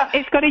boy,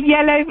 it's got a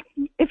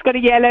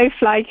yellow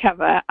fly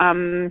cover,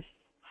 and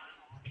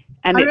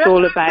it's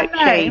all about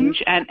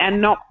change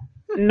and not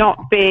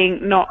being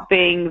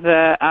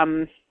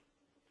the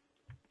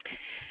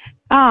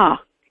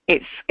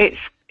it's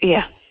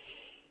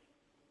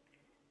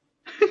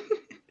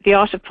The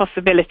Art of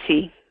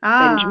Possibility,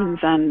 Benjamin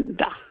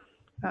Zander.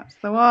 That's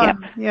the one. Yep.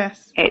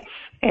 Yes.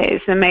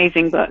 It's an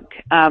amazing book.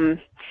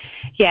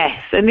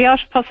 Yes, and The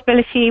Art of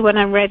Possibility, when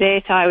I read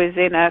it, I was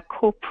in a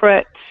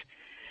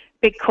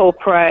big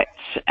corporate,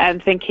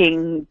 and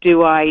thinking,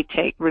 do I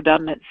take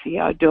redundancy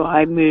or do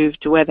I move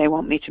to where they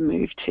want me to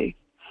move to?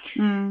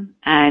 And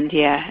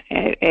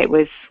it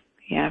was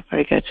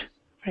very good.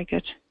 Very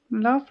good.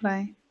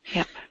 Lovely.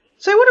 Yep.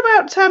 So what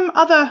about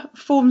other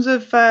forms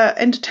of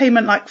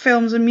entertainment like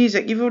films and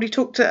music? You've already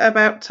talked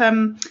about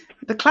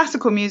the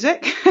classical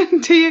music.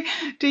 do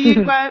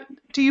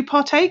you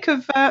partake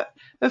of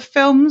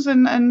films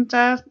and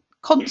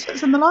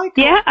concerts and the like?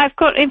 Yeah, I've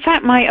got, in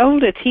fact, my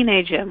older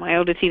teenage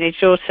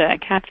daughter,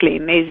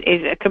 Kathleen,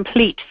 is a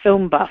complete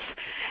film buff.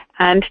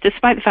 And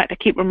despite the fact I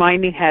keep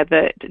reminding her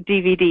that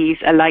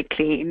DVDs are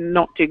likely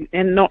not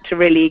to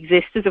really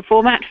exist as a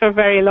format for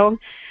very long,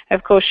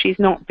 of course, she's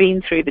not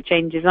been through the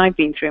changes I've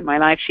been through in my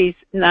life. She's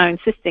now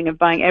insisting of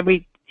buying a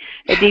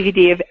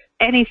DVD of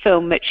any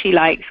film that she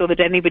likes or that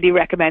anybody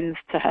recommends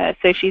to her.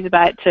 So she's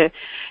about to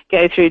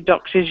go through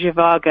Dr.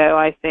 Zhivago,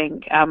 I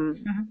think,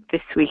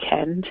 this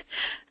weekend.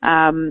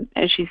 And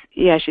she's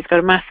got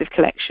a massive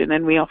collection,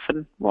 and we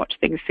often watch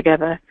things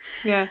together.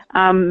 Yeah.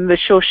 The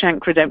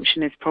Shawshank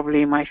Redemption is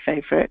probably my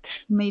favourite.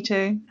 Me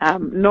too.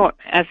 Not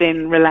as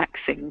in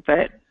relaxing,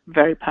 but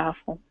very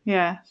powerful.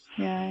 Yes.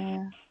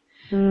 Yeah.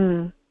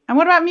 Mm. And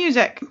what about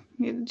music?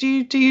 Do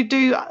you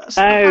do stuff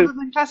other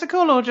than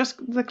classical, or just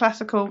the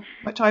classical,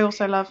 which I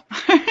also love?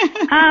 Well,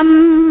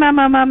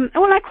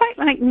 I quite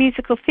like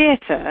musical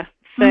theatre,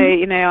 so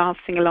I'll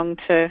sing along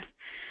to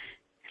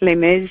Les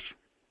Mis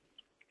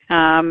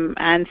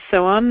and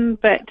so on.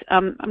 But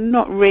I'm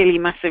not really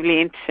massively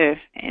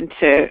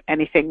into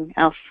anything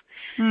else.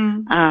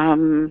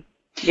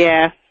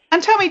 Yeah.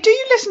 And tell me, do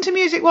you listen to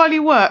music while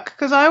you work?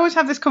 Because I always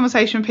have this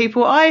conversation with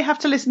people. I have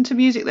to listen to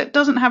music that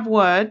doesn't have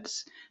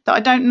words, that I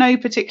don't know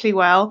particularly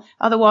well.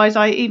 Otherwise,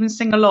 I even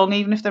sing along,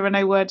 even if there are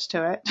no words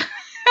to it.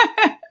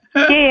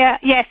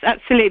 Yes,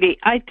 absolutely.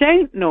 I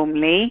don't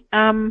normally.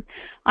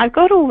 I've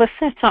got all the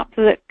setup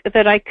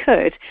that I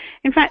could.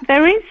 In fact,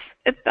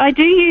 I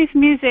do use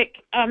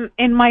music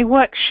in my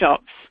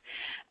workshops,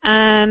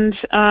 and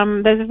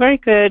there's a very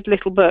good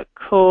little book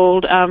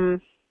called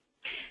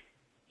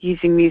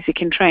Using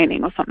Music in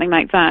Training or something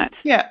like that,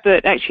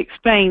 that actually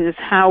explains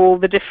how all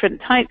the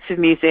different types of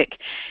music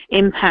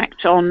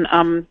impact on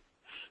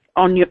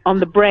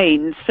the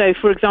brain. So,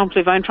 for example,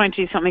 if I'm trying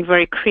to do something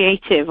very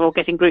creative or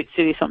getting groups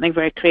to do something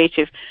very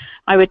creative,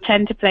 I would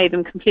tend to play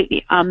them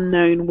completely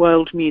unknown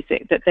world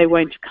music that they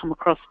won't have come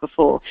across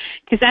before.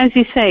 Because, as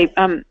you say,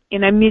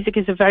 music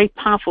is a very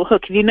powerful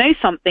hook. If you know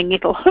something,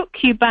 it'll hook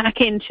you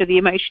back into the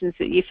emotions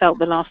that you felt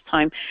the last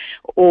time,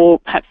 or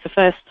perhaps the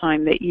first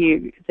time that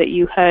you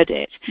heard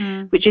it,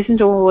 which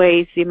isn't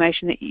always the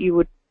emotion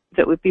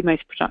that would be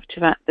most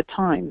productive at the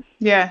time.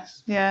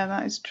 Yes,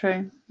 that is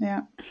true.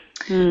 Yeah.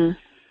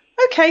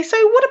 Okay, so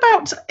what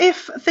about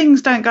if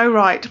things don't go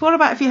right? What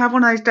about if you have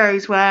one of those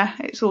days where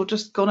it's all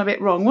just gone a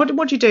bit wrong? What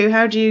do you do?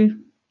 How do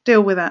you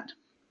deal with that?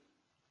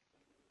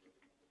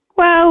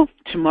 Well,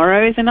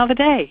 tomorrow is another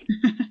day.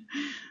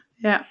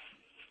 Yeah.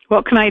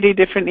 What can I do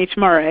differently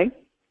tomorrow?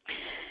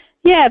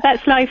 Yeah,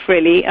 that's life,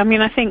 really. I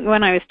mean, I think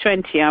when I was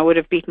 20, I would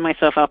have beaten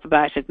myself up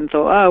about it and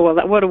thought, oh,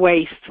 well, what a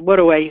waste,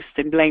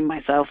 and blamed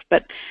myself.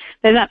 But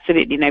there's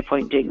absolutely no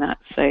point doing that.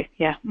 So,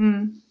 yeah.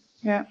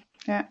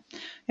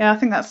 Yeah, I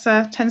think that's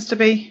tends to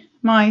be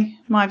my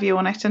view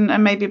on it,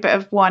 and maybe a bit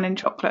of wine and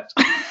chocolate.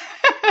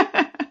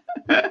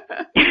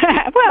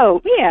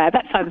 Well, yeah,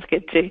 that sounds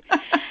good too.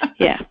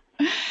 Yeah.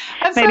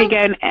 Maybe go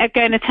and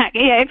attack.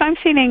 Yeah, if I'm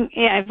feeling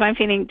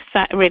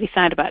really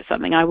sad about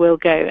something, I will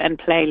go and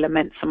play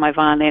laments on my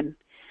violin,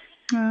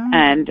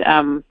 and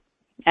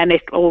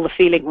all the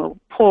feeling will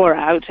pour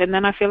out, and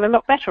then I feel a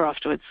lot better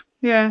afterwards.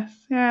 Yes,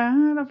 yeah,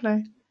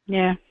 lovely.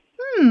 Yeah.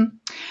 And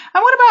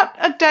what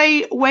about a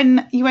day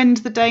when you end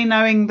the day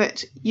knowing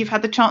that you've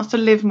had the chance to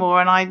live more?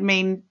 And I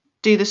mean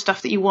do the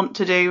stuff that you want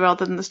to do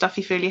rather than the stuff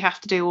you feel you have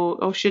to do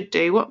or should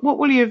do, what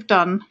will you have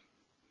done?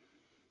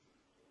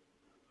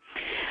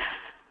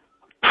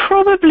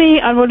 Probably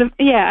I would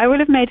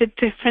have made a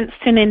difference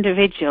to an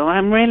individual.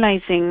 I'm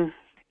realizing,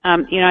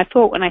 I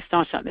thought when I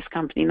started up this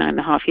company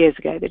 9.5 years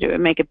ago that it would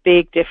make a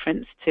big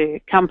difference to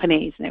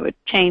companies and it would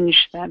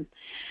change them.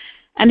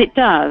 And it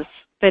does,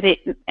 but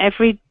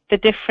the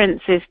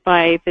difference is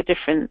by the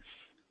difference.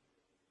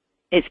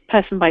 It's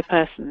person by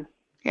person.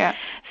 Yeah.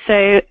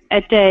 So a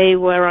day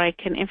where I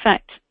can, in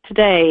fact,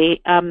 today,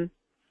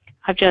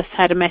 I've just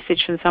had a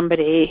message from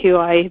somebody who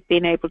I've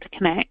been able to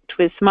connect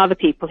with some other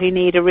people who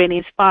need a really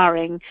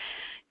inspiring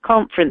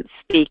conference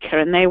speaker,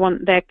 and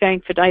they're going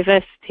for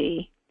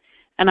diversity.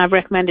 And I've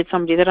recommended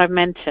somebody that I've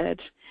mentored.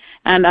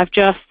 And I've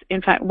just,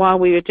 in fact, while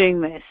we were doing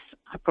this,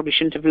 I probably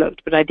shouldn't have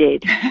looked, but I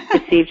did,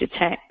 received a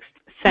text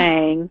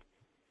saying,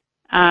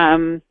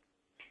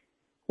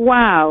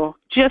 wow,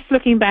 just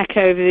looking back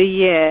over the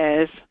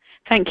years,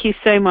 thank you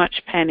so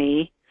much,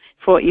 Penny,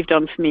 for what you've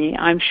done for me.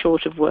 I'm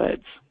short of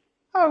words.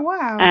 Oh,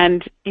 wow.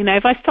 And,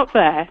 if I stop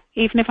there,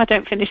 even if I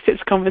don't finish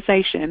this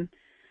conversation,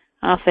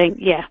 I'll think,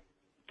 yeah,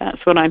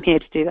 that's what I'm here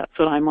to do. That's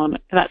what I'm on.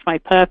 That's my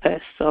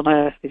purpose on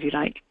earth, if you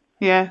like.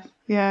 Yeah.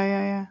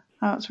 Oh,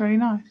 that's really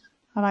nice.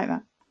 I like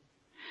that.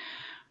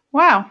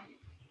 Wow.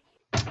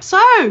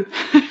 So,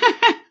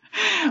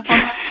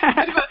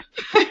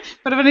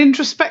 bit of an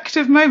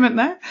introspective moment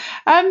there.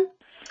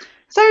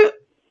 So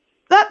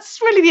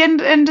that's really the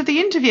end of the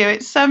interview.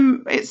 It's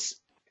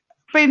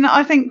been,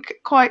 I think,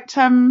 quite.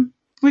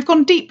 We've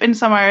gone deep in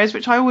some areas,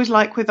 which I always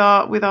like with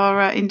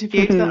our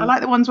interviews. Mm-hmm. I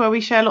like the ones where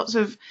we share lots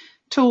of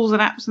tools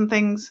and apps and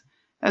things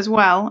as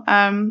well.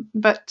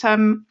 But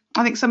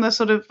I think some of the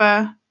sort of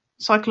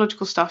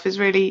psychological stuff is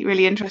really,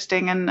 really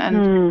interesting and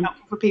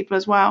helpful for people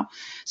as well.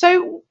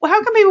 So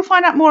how can people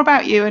find out more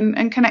about you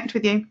and connect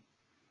with you?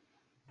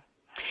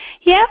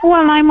 Yeah,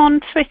 well, I'm on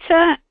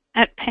Twitter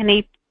at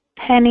Penny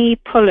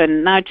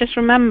Pullan. Now, just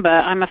remember,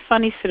 I'm a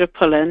funny sort of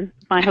Pullan.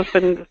 My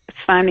husband's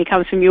family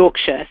comes from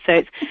Yorkshire, so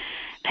it's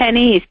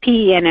Penny is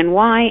Penny,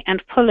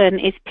 and Pullan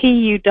is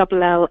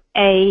Pullan.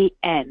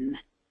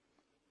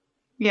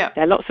 Yeah.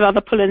 There are lots of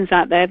other Pullans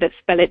out there that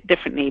spell it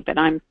differently, but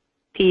I'm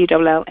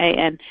Pullan.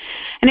 And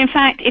in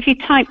fact, if you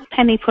type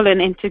Penny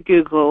Pullan into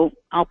Google,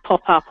 I'll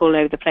pop up all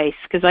over the place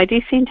because I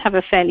do seem to have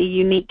a fairly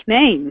unique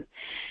name,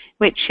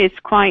 which is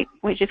quite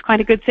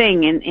a good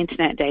thing in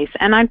internet days.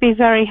 And I'd be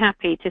very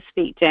happy to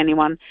speak to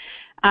anyone.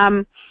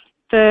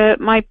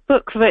 My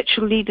book,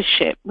 Virtual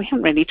Leadership, we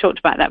haven't really talked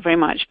about that very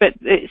much, but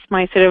it's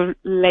my sort of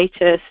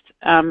latest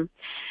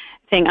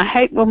thing. I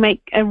hope will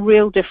make a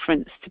real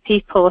difference to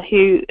people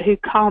who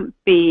can't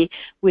be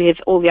with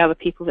all the other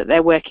people that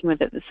they're working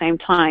with at the same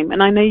time.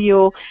 And I know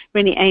you're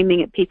really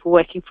aiming at people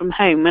working from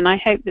home, and I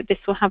hope that this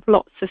will have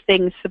lots of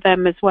things for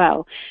them as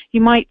well.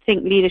 You might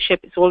think leadership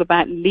is all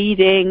about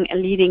leading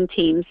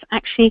teams.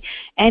 Actually,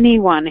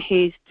 anyone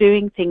who's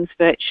doing things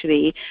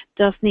virtually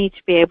does need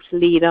to be able to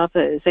lead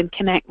others and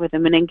connect with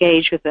them and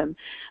engage with them.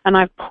 And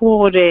I've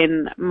poured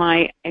in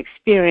my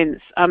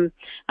experience.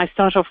 I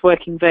started off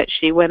working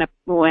virtually when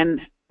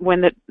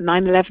the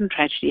 9/11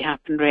 tragedy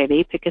happened,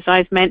 really, because I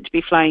was meant to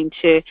be flying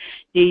to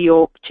New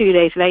York 2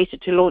 days later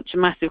to launch a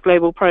massive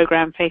global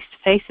program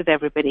face-to-face with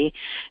everybody,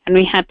 and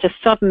we had to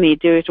suddenly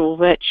do it all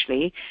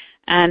virtually.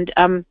 And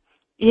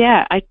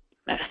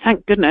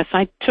thank goodness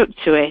I took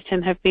to it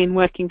and have been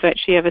working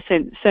virtually ever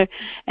since. So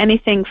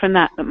anything from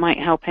that might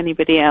help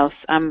anybody else,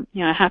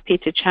 happy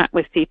to chat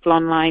with people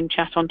online,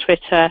 chat on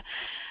Twitter,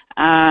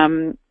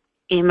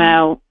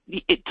 email.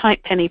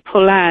 Type Penny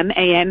Pullan,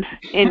 A-N,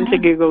 into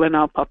Google and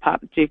I'll pop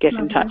up. Do get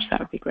in touch. That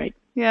would be great.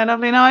 Yeah,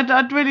 lovely. No,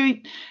 I'd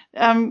really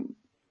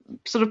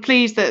sort of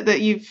pleased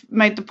that you've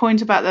made the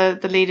point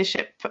about the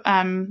leadership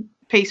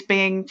piece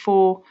being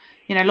for,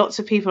 lots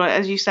of people.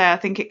 As you say, I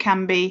think it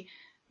can be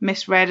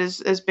misread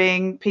as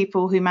being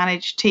people who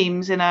manage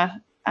teams in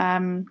a,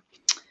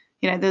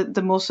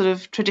 the more sort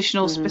of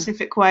traditional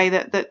specific way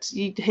that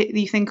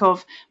you think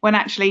of when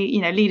actually,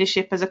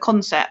 leadership as a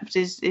concept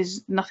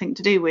is nothing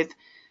to do with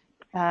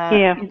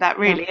that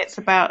really. It's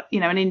about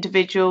an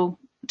individual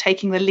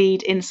taking the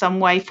lead in some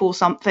way for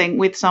something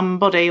with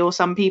somebody or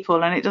some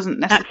people, and it doesn't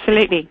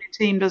necessarily be a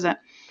team, does it?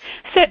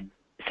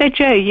 So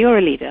Joe, you're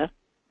a leader.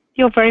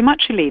 You're very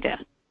much a leader.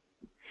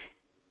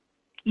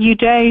 You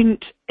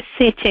don't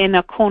sit in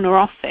a corner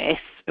office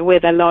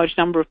with a large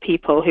number of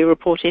people who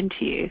report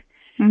into you.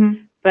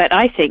 Mm-hmm. But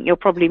I think you're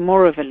probably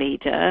more of a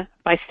leader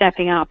by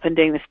stepping up and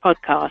doing this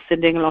podcast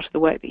and doing a lot of the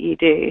work that you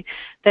do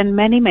than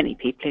many, many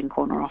people in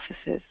corner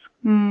offices.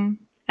 Mm.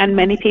 And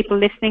many people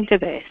listening to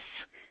this,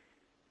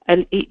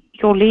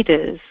 you're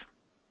leaders.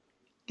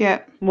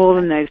 Yeah. More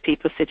than those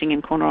people sitting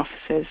in corner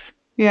offices.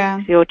 Yeah.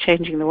 So you're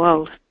changing the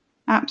world.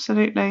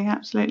 Absolutely,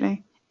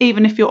 absolutely.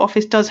 Even if your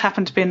office does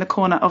happen to be in the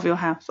corner of your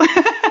house.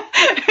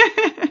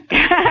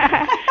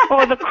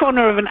 Or the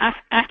corner of an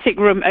attic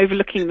room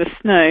overlooking the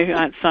snow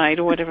outside,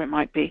 or whatever it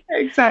might be.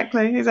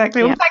 Exactly. Yeah.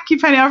 Well, thank you,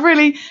 Penny. I've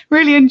really,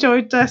 really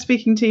enjoyed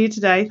speaking to you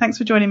today. Thanks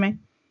for joining me.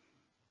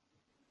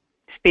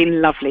 It's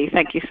been lovely.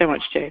 Thank you so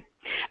much, Jo.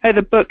 Oh,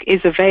 the book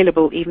is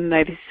available, even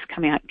though this is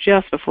coming out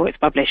just before it's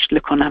published.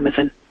 Look on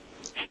Amazon.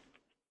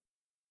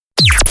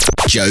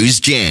 Joe's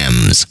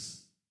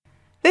Jams.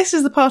 This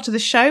is the part of the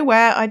show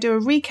where I do a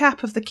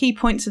recap of the key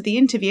points of the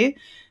interview,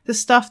 the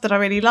stuff that I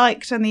really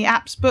liked, and the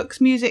apps,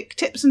 books, music,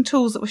 tips and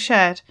tools that were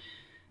shared.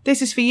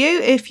 This is for you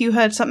if you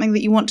heard something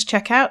that you want to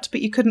check out,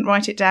 but you couldn't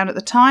write it down at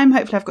the time.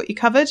 Hopefully I've got you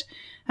covered.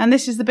 And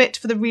this is the bit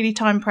for the really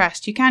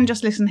time-pressed. You can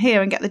just listen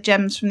here and get the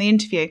gems from the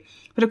interview.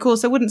 But of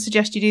course, I wouldn't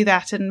suggest you do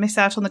that and miss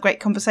out on the great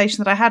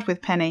conversation that I had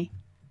with Penny.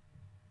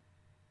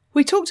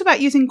 We talked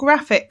about using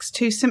graphics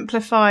to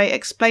simplify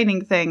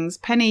explaining things.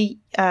 Penny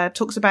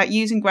talks about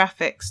using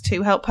graphics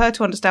to help her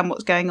to understand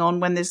what's going on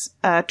when there's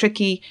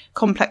tricky,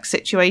 complex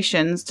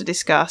situations to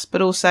discuss,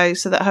 but also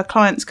so that her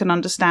clients can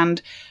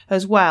understand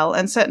as well.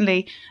 And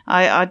certainly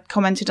I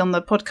commented on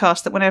the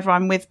podcast that whenever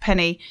I'm with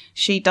Penny,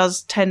 she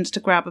does tend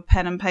to grab a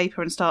pen and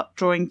paper and start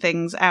drawing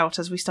things out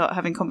as we start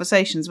having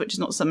conversations, which is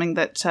not something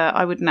that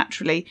I would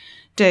naturally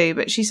do.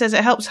 But she says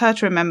it helps her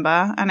to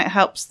remember, and it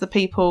helps the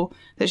people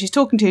that she's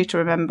talking to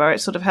remember. It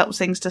sort of helps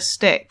things to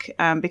stick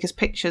because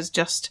pictures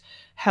just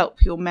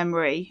help your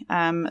memory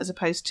as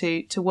opposed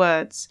to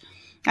words.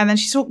 And then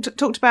she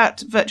talked about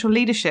virtual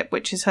leadership,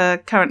 which is her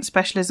current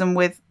specialism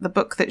with the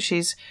book that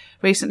she's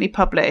recently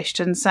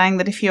published, and saying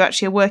that if you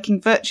actually are working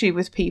virtually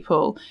with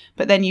people,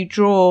 but then you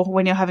draw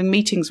when you're having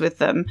meetings with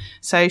them.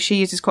 So she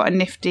uses quite a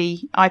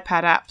nifty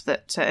iPad app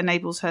that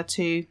enables her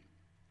to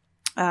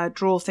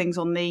draw things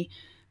on the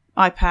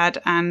iPad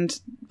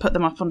and put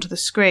them up onto the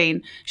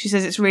screen. She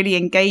says it's really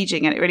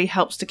engaging and it really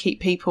helps to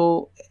keep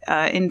people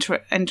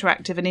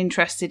interactive and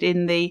interested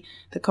in the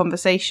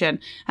conversation.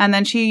 And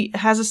then she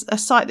has a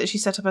site that she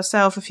set up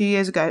herself a few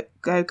years ago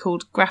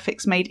called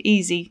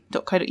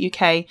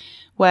graphicsmadeeasy.co.uk,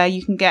 where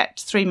you can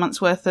get 3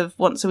 months worth of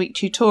once a week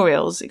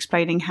tutorials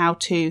explaining how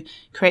to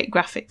create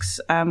graphics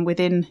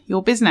within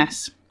your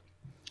business.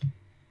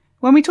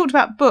 When we talked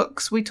about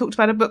books, we talked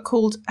about a book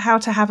called How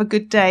to Have a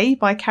Good Day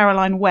by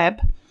Caroline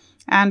Webb.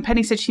 And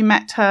Penny said she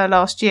met her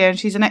last year, and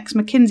she's an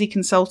ex-McKinsey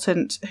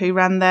consultant who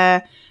ran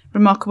their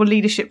Remarkable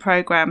Leadership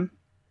Programme.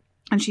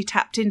 And she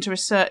tapped into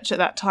research at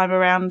that time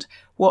around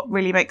what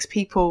really makes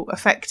people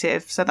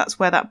effective. So that's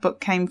where that book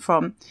came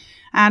from.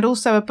 And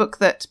also a book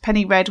that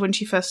Penny read when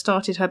she first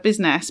started her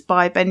business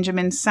by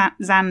Benjamin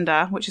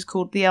Zander, which is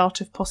called The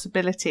Art of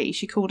Possibility.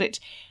 She called it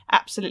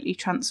absolutely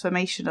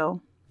transformational.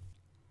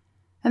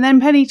 And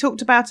then Penny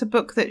talked about a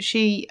book that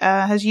she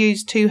has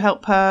used to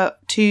help her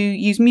to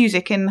use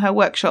music in her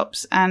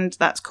workshops, and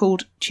that's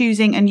called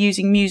Choosing and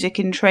Using Music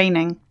in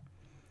Training.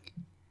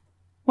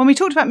 When we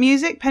talked about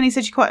music, Penny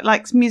said she quite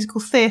likes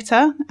musical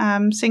theatre,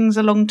 sings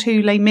along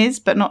to Les Mis,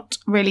 but not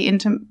really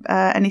into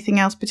anything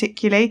else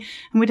particularly.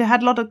 And we'd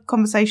had a lot of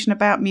conversation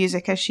about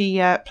music as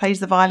she plays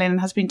the violin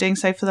and has been doing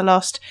so for the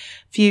last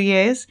few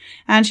years.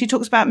 And she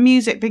talks about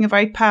music being a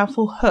very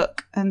powerful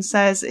hook and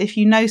says if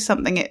you know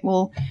something, it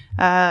will,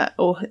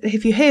 or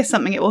if you hear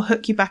something, it will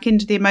hook you back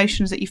into the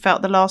emotions that you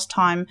felt the last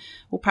time,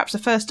 or perhaps the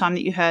first time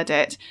that you heard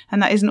it.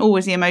 And that isn't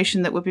always the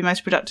emotion that would be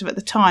most productive at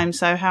the time.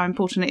 So how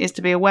important it is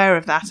to be aware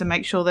of that and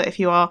make sure that if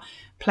you are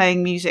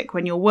playing music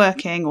when you're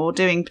working or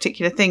doing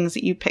particular things,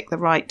 that you pick the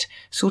right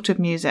sort of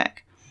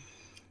music.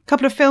 A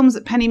couple of films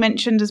that Penny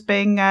mentioned as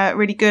being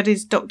really good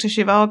is Dr.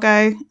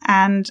 Zhivago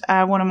and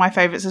one of my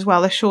favourites as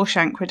well, The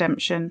Shawshank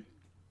Redemption.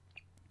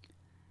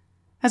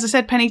 As I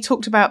said, Penny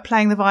talked about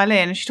playing the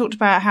violin, and she talked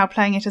about how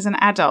playing it as an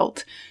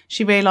adult,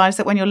 she realised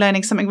that when you're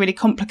learning something really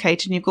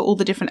complicated and you've got all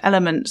the different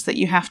elements that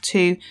you have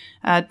to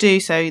do,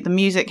 so the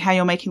music, how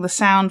you're making the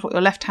sound, what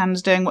your left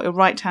hand's doing, what your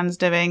right hand's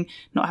doing,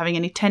 not having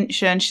any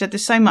tension. She said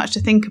there's so much to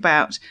think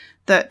about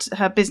that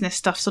her business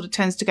stuff sort of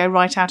tends to go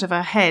right out of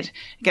her head.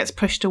 It gets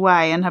pushed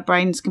away and her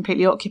brain's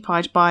completely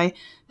occupied by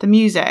the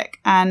music.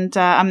 And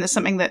that's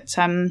something that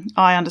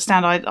I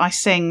understand. I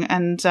sing,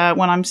 and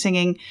when I'm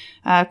singing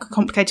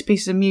complicated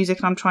pieces of music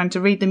and I'm trying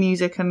to read the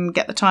music and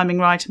get the timing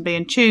right and be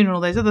in tune and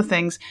all those other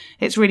things,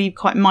 it's really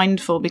quite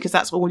mindful because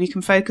that's all you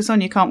can focus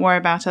on. You can't worry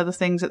about other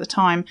things at the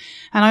time.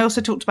 And I also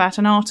talked about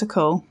an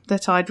article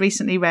that I'd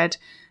recently read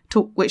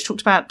which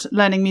talked about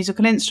learning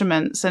musical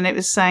instruments, and it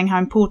was saying how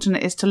important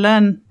it is to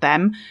learn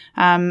them,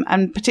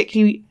 and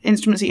particularly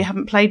instruments that you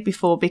haven't played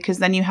before, because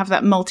then you have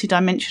that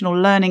multi-dimensional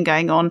learning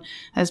going on,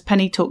 as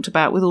Penny talked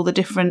about, with all the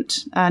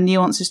different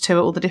nuances to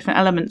it, all the different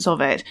elements of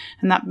it,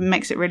 and that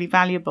makes it really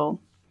valuable.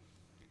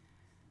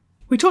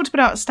 We talked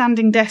about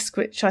standing desk,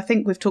 which I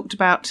think we've talked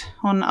about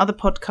on other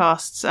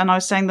podcasts, and I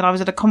was saying that I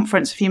was at a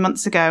conference a few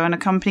months ago, and a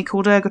company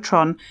called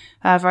Ergotron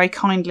very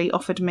kindly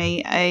offered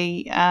me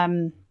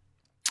a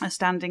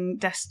standing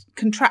desk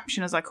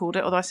contraption, as I called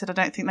it, although I said I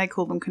don't think they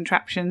call them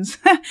contraptions,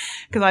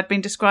 because I'd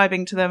been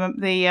describing to them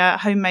the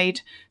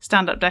homemade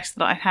stand-up desk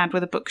that I had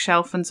with a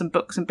bookshelf and some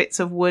books and bits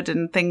of wood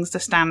and things to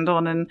stand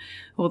on and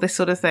all this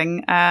sort of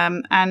thing.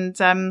 And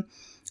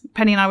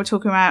Penny and I were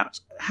talking about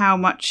how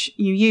much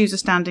you use a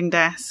standing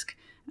desk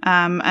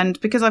And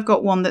because I've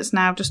got one that's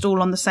now just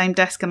all on the same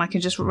desk and I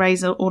can just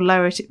raise or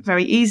lower it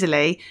very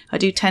easily, I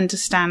do tend to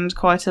stand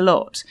quite a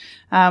lot.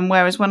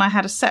 Whereas when I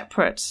had a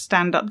separate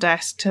stand-up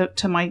desk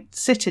to my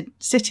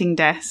sitting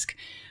desk,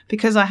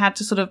 because I had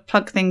to sort of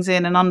plug things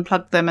in and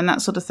unplug them and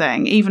that sort of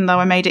thing, even though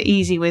I made it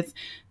easy with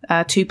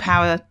 2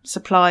 power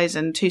supplies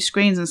and 2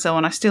 screens and so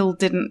on, I still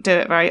didn't do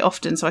it very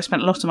often. So I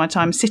spent a lot of my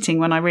time sitting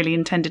when I really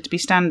intended to be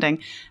standing.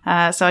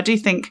 So I do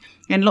think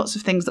in lots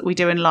of things that we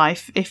do in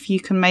life, if you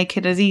can make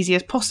it as easy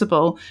as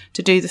possible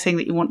to do the thing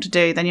that you want to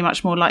do, then you're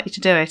much more likely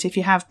to do it. If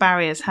you have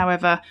barriers,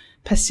 however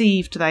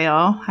perceived they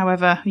are,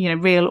 however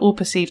real or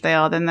perceived they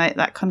are, then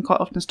that can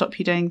quite often stop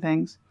you doing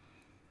things.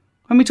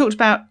 When we talked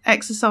about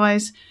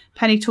exercise,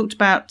 Penny talked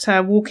about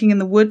walking in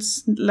the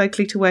woods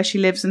locally to where she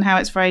lives and how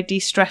it's very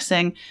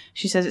de-stressing.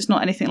 She says it's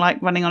not anything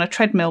like running on a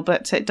treadmill,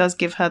 but it does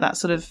give her that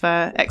sort of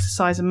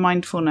exercise and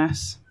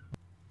mindfulness.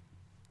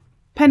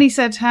 Penny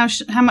said how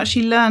much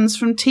she learns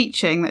from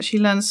teaching, that she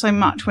learns so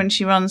much when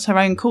she runs her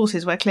own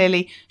courses, where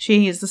clearly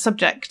she is the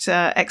subject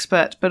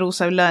expert, but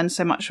also learns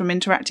so much from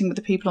interacting with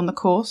the people on the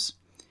course.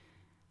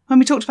 When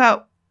we talked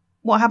about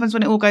what happens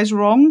when it all goes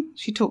wrong,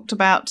 she talked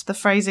about the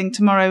phrasing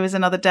 "tomorrow is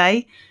another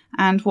day"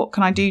 and what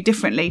can I do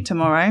differently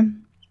tomorrow.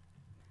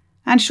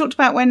 And she talked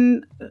about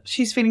when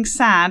she's feeling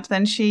sad,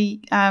 then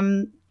she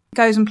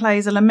goes and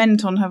plays a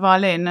lament on her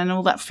violin and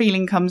all that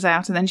feeling comes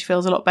out and then she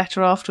feels a lot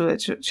better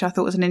afterwards, which I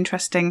thought was an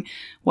interesting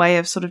way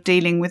of sort of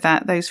dealing with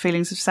those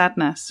feelings of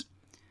sadness.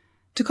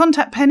 To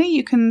contact Penny,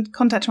 you can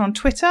contact her on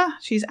Twitter.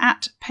 She's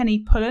at Penny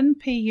Pullan,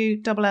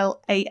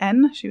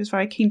 Pullan. She was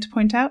very keen to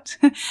point out.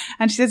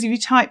 And she says if you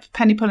type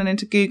Penny Pullan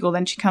into Google,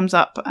 then she comes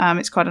up.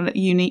 It's quite a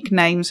unique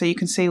name, so you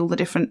can see all the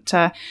different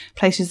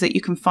places that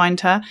you can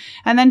find her.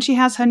 And then she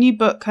has her new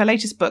book, her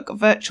latest book,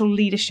 Virtual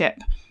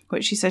Leadership,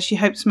 which she says she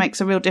hopes makes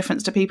a real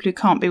difference to people who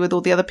can't be with all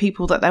the other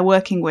people that they're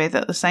working with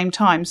at the same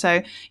time.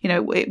 So,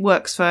 it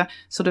works for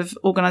sort of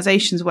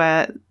organisations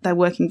where they're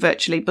working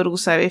virtually, but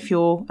also if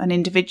you're an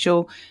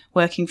individual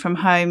working from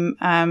home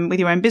with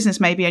your own business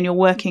maybe, and you're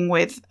working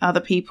with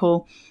other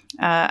people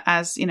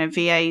as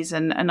VAs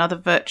and other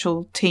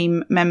virtual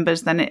team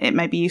members, then it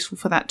may be useful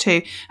for that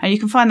too. And you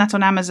can find that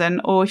on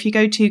Amazon, or if you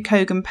go to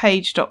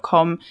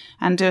koganpage.com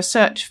and do a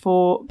search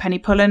for Penny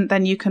Pullan,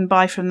 then you can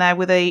buy from there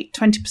with a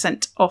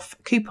 20% off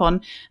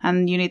coupon,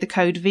 and you need the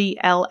code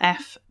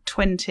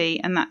VLF20,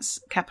 and that's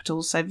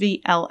capitals, so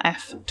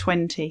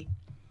VLF20.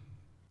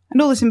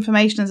 And all this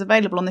information is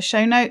available on the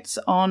show notes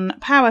on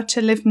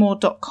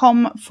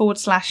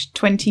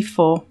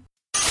powertolivemore.com/24.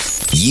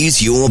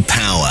 Use your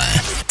power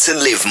to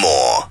live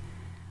more.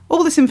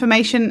 All this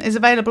information is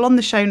available on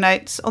the show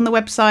notes on the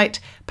website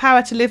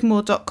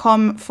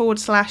powertolivemore.com/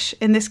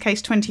 in this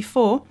case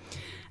 24.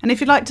 And if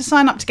you'd like to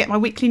sign up to get my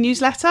weekly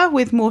newsletter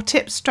with more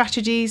tips,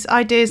 strategies,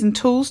 ideas and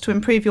tools to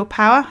improve your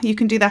power, you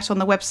can do that on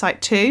the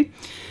website too.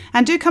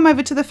 And do come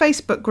over to the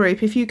Facebook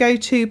group. If you go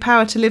to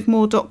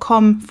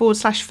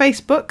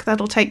powertolivemore.com/Facebook,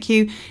 that'll take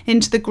you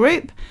into the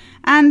group.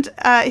 And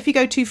if you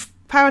go to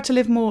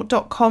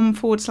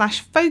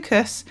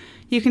powertolivemore.com/focus,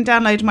 you can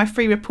download my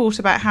free report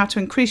about how to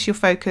increase your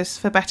focus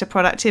for better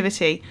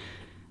productivity.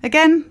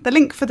 Again, the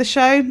link for the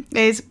show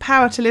is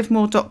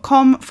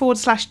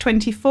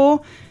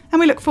powertolivemore.com/24, and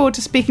we look forward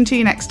to speaking to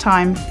you next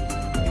time.